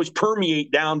doesn't always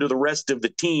permeate down to the rest of the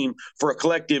team for a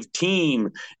collective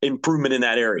team improvement in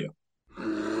that area.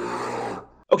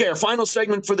 Okay, our final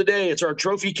segment for the day. It's our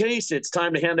trophy case. It's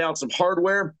time to hand out some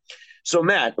hardware. So,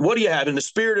 Matt, what do you have in the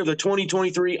spirit of the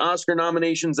 2023 Oscar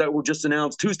nominations that were just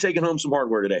announced? Who's taking home some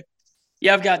hardware today?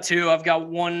 Yeah, I've got two. I've got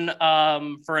one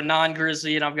for a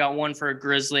non-Grizzly, and I've got one for a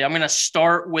Grizzly. I'm going to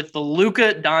start with the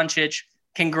Luka Doncic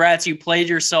Congrats, you played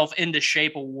yourself into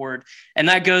shape award, and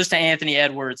that goes to Anthony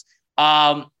Edwards.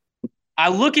 I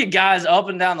look at guys up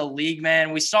and down the league,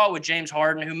 man. We saw it with James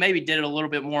Harden, who maybe did it a little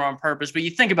bit more on purpose. But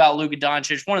you think about Luka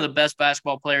Doncic, one of the best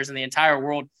basketball players in the entire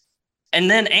world. And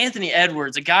then Anthony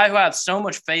Edwards, a guy who I have so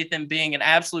much faith in being an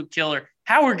absolute killer.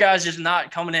 How are guys just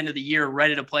not coming into the year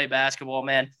ready to play basketball,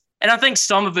 man? And I think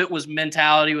some of it was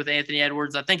mentality with Anthony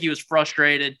Edwards. I think he was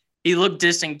frustrated. He looked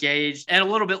disengaged and a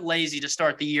little bit lazy to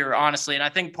start the year, honestly. And I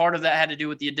think part of that had to do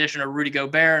with the addition of Rudy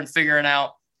Gobert and figuring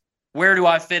out, where do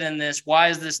I fit in this? Why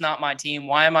is this not my team?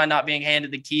 Why am I not being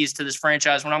handed the keys to this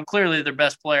franchise when I'm clearly their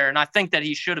best player? And I think that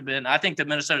he should have been. I think the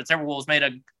Minnesota Timberwolves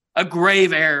made a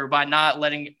grave error by not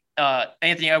letting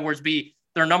Anthony Edwards be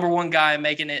their number one guy and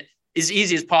making it as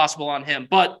easy as possible on him.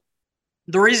 But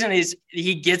the reason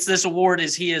he gets this award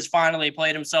is he has finally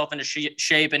played himself into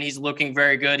shape, and he's looking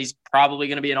very good. He's probably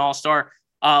going to be an all-star.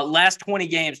 Last 20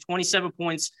 games, 27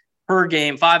 points per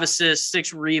game, 5 assists,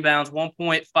 6 rebounds,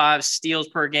 1.5 steals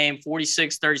per game,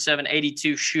 46, 37,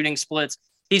 82 shooting splits.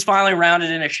 He's finally rounded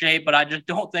into shape, but I just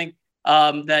don't think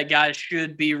that guys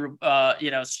should be,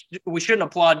 we shouldn't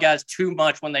applaud guys too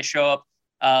much when they show up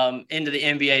into the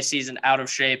NBA season out of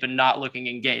shape and not looking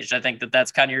engaged. I think that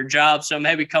that's kind of your job. So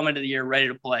maybe come into the year ready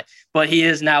to play, but he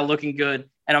is now looking good,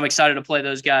 and I'm excited to play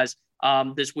those guys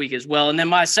this week as well. And then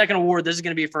my second award, this is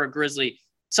going to be for a Grizzly.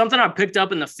 Something I picked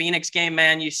up in the Phoenix game,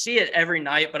 man. You see it every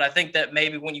night, but I think that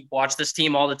maybe when you watch this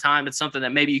team all the time, it's something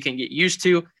that maybe you can get used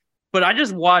to. But I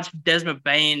just watched Desmond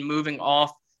Bane moving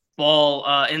off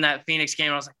ball in that Phoenix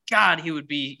game. I was like, God, he would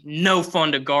be no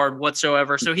fun to guard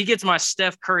whatsoever. So he gets my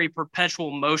Steph Curry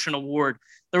Perpetual Motion Award.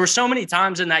 There were so many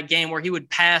times in that game where he would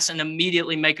pass and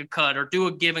immediately make a cut or do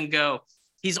a give and go.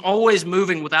 He's always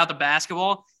moving without the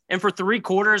basketball. And for 3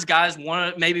 quarters, guys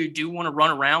want to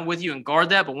run around with you and guard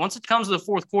that. But once it comes to the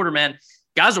fourth quarter, man,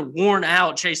 guys are worn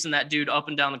out chasing that dude up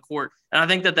and down the court. And I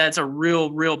think that that's a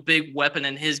real, real big weapon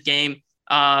in his game.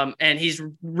 And he's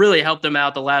really helped him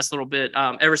out the last little bit.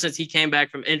 Ever since he came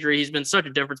back from injury, he's been such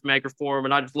a difference maker for him.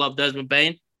 And I just love Desmond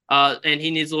Bane. And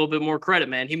he needs a little bit more credit,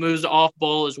 man. He moves off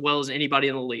ball as well as anybody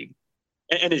in the league.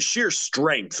 And his sheer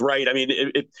strength, right? I mean,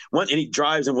 when he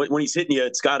drives and when he's hitting you,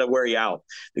 it's got to wear you out.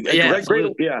 Yeah,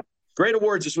 great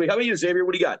awards this week. How about you, Xavier?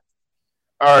 What do you got?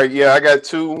 All right, yeah, I got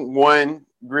 2, 1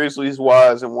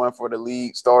 Grizzlies-wise and 1 for the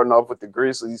league. Starting off with the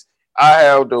Grizzlies, I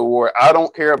have the award. I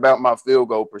don't care about my field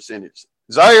goal percentage.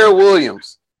 Ziaire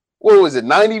Williams, what was it,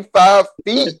 95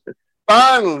 feet?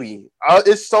 Finally.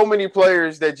 It's so many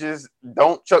players that just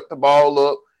don't chuck the ball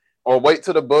up or wait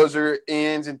till the buzzer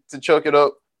ends to chuck it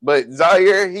up. But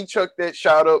Ziaire, he chucked that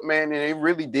shot up, man, and it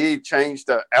really did change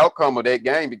the outcome of that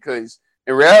game because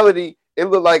in reality, it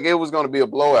looked like it was going to be a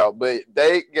blowout. But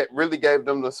they really gave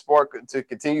them the spark to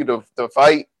continue to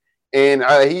fight. And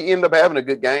he ended up having a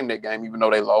good game that game, even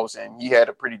though they lost. And he had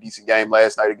a pretty decent game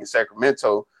last night against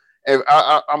Sacramento. And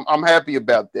I'm happy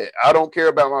about that. I don't care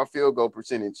about my field goal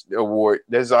percentage award.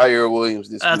 That's Ziaire Williams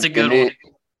this week. That's a good one.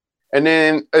 And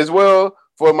then as well,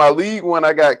 for my league one,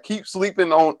 I got Keep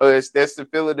Sleeping on Us. That's the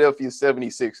Philadelphia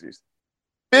 76ers.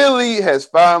 Philly has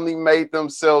finally made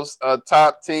themselves a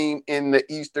top team in the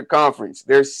Eastern Conference.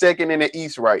 They're second in the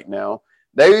East right now.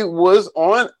 They was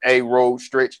on a road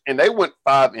stretch, and they went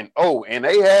 5-0, and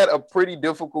they had a pretty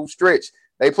difficult stretch.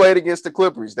 They played against the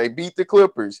Clippers. They beat the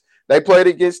Clippers. They played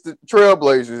against the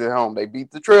Trailblazers at home. They beat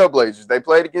the Trailblazers. They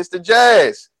played against the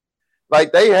Jazz.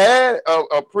 Like, they had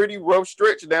a pretty rough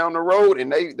stretch down the road,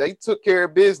 and they took care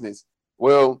of business.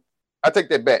 Well, I take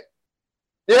that back.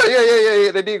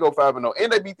 Yeah. They did go 5-0,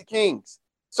 and they beat the Kings.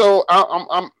 So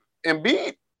I'm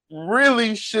Embiid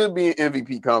really should be in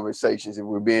MVP conversations if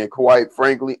we're being quite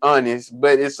frankly honest.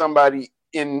 But it's somebody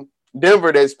in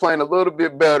Denver that's playing a little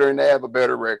bit better, and they have a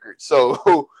better record.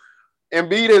 So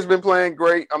Embiid has been playing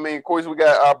great. I mean, of course, we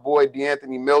got our boy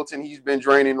DeAnthony Melton. He's been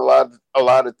draining a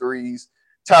lot of threes.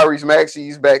 Tyrese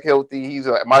Maxey's back healthy. He's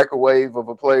a microwave of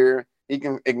a player. He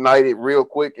can ignite it real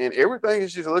quick, and everything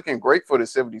is just looking great for the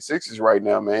 76ers right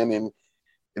now, man. And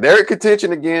they're in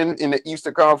contention again in the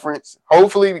Eastern Conference.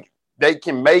 Hopefully they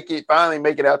can finally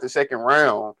make it out the second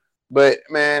round. But,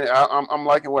 man, I'm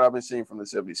liking what I've been seeing from the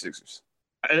 76ers.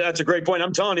 That's a great point.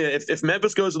 I'm telling you, if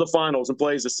Memphis goes to the finals and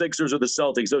plays the Sixers or the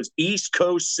Celtics, those East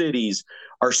Coast cities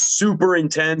are super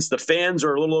intense. The fans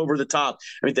are a little over the top.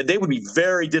 I mean, they would be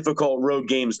very difficult road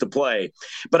games to play.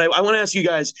 But I want to ask you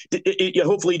guys,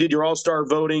 hopefully you did your all-star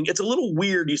voting. It's a little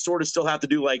weird. You sort of still have to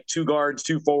do like 2 guards,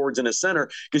 2 forwards, and a center.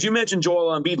 Because you mentioned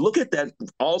Joel Embiid. Look at that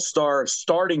all-star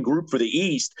starting group for the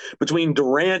East between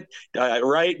Durant,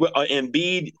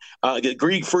 Embiid,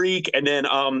 Greek Freak, and then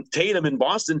Tatum in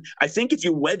Boston. I think if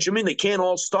you wedge them in, they can't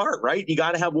all start, right? You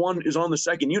got to have one who's on the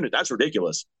second unit. That's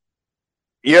ridiculous.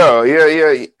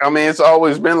 Yeah. I mean, it's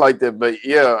always been like that, but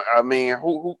yeah, I mean,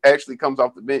 who actually comes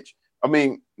off the bench? I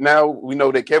mean, now we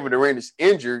know that Kevin Durant is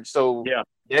injured, so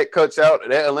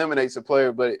that eliminates a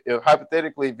player. But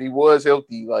hypothetically, if he was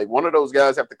healthy, like one of those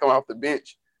guys have to come off the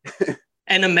bench.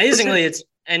 And amazingly, the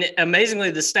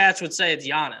stats would say it's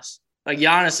Giannis. Like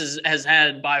Giannis has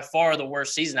had by far the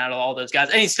worst season out of all those guys,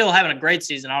 and he's still having a great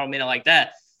season. I don't mean it like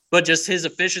that, but just his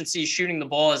efficiency shooting the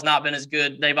ball has not been as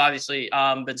good. They've obviously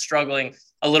been struggling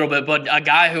a little bit, but a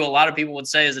guy who a lot of people would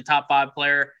say is a top 5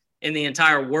 player in the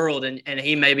entire world, and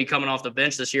he may be coming off the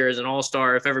bench this year as an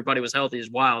all-star if everybody was healthy,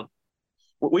 is wild.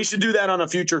 We should do that on a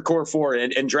future Core 4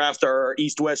 and draft our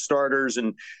East-West starters,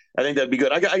 and I think that'd be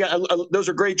good. I got those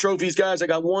are great trophies, guys. I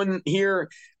got one here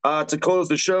to close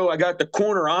the show. I got the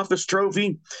corner office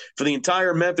trophy for the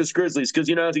entire Memphis Grizzlies because,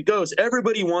 as it goes,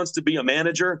 everybody wants to be a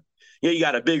manager. You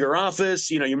got a bigger office,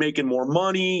 you're making more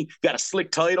money, got a slick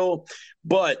title,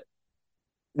 but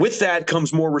with that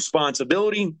comes more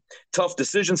responsibility. Tough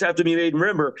decisions have to be made. And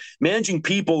remember, managing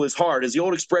people is hard. As the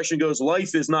old expression goes,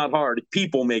 life is not hard.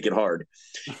 People make it hard.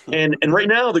 And right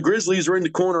now, the Grizzlies are in the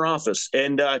corner office,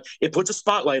 and it puts a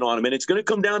spotlight on them. And it's going to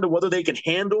come down to whether they can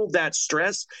handle that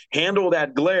stress, handle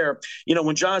that glare.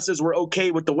 When Ja says we're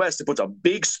okay with the West, it puts a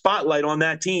big spotlight on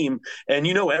that team. And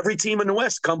every team in the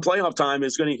West come playoff time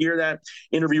is going to hear that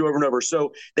interview over and over.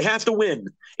 So they have to win.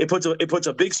 It puts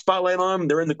a big spotlight on them.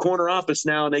 They're in the corner office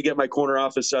now, and they get my corner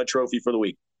office trophy for the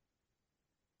week.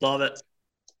 Love it.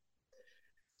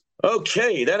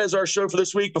 Okay, that is our show for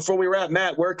this week. Before we wrap,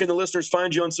 Matt, where can the listeners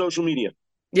find you on social media?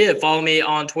 Yeah, follow me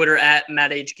on Twitter at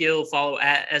Matt H. Gill. Follow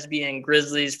at SBN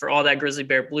Grizzlies for all that Grizzly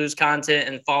Bear Blues content,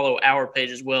 and follow our page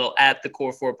as well at the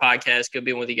Core 4 Podcast. Good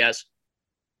being with you guys.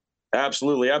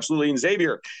 Absolutely. And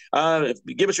Xavier,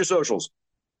 give us your socials.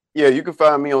 Yeah, you can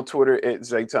find me on Twitter at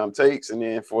ZayTimeTakes, and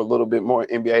then for a little bit more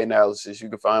NBA analysis, you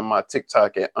can find my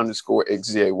TikTok at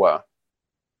 _XZAY.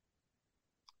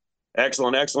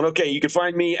 Excellent. Okay, you can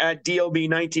find me at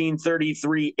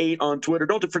DLB19338 on Twitter.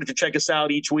 Don't forget to check us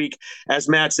out each week, as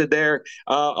Matt said there,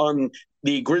 on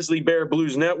the Grizzly Bear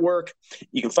Blues Network.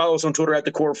 You can follow us on Twitter at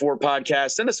the Core 4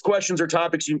 Podcast. Send us questions or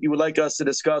topics you would like us to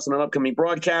discuss on an upcoming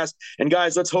broadcast. And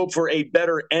guys, let's hope for a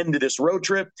better end to this road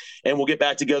trip, and we'll get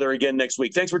back together again next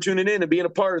week. Thanks for tuning in and being a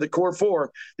part of the Core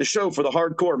 4, the show for the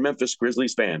hardcore Memphis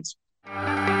Grizzlies fans. Stolen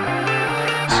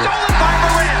by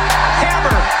Morant.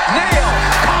 Hammer, nail,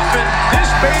 coffin. This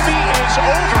baby is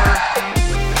over.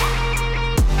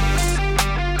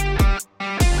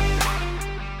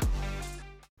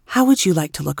 How would you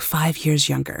like to look 5 years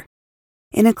younger?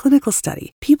 In a clinical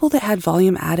study, people that had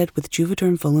volume added with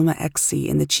Juvederm Voluma XC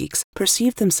in the cheeks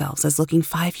perceived themselves as looking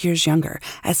 5 years younger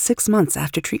at 6 months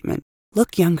after treatment.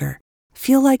 Look younger.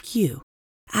 Feel like you.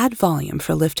 Add volume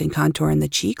for lift and contour in the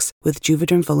cheeks with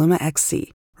Juvederm Voluma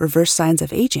XC. Reverse signs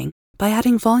of aging by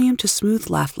adding volume to smooth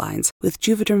laugh lines with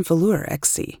Juvederm Volure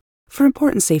XC. For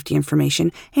important safety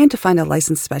information and to find a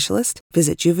licensed specialist,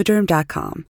 visit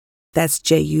Juvederm.com. That's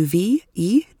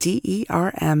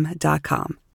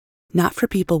JUVEDERM.com. Not for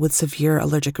people with severe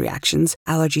allergic reactions,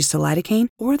 allergies to lidocaine,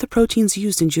 or the proteins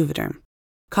used in Juvederm.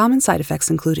 Common side effects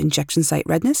include injection site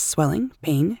redness, swelling,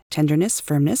 pain, tenderness,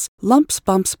 firmness, lumps,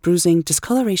 bumps, bruising,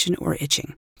 discoloration, or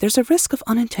itching. There's a risk of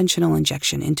unintentional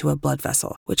injection into a blood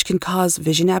vessel, which can cause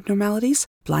vision abnormalities,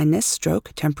 blindness,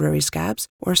 stroke, temporary scabs,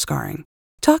 or scarring.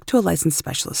 Talk to a licensed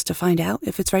specialist to find out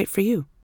if it's right for you.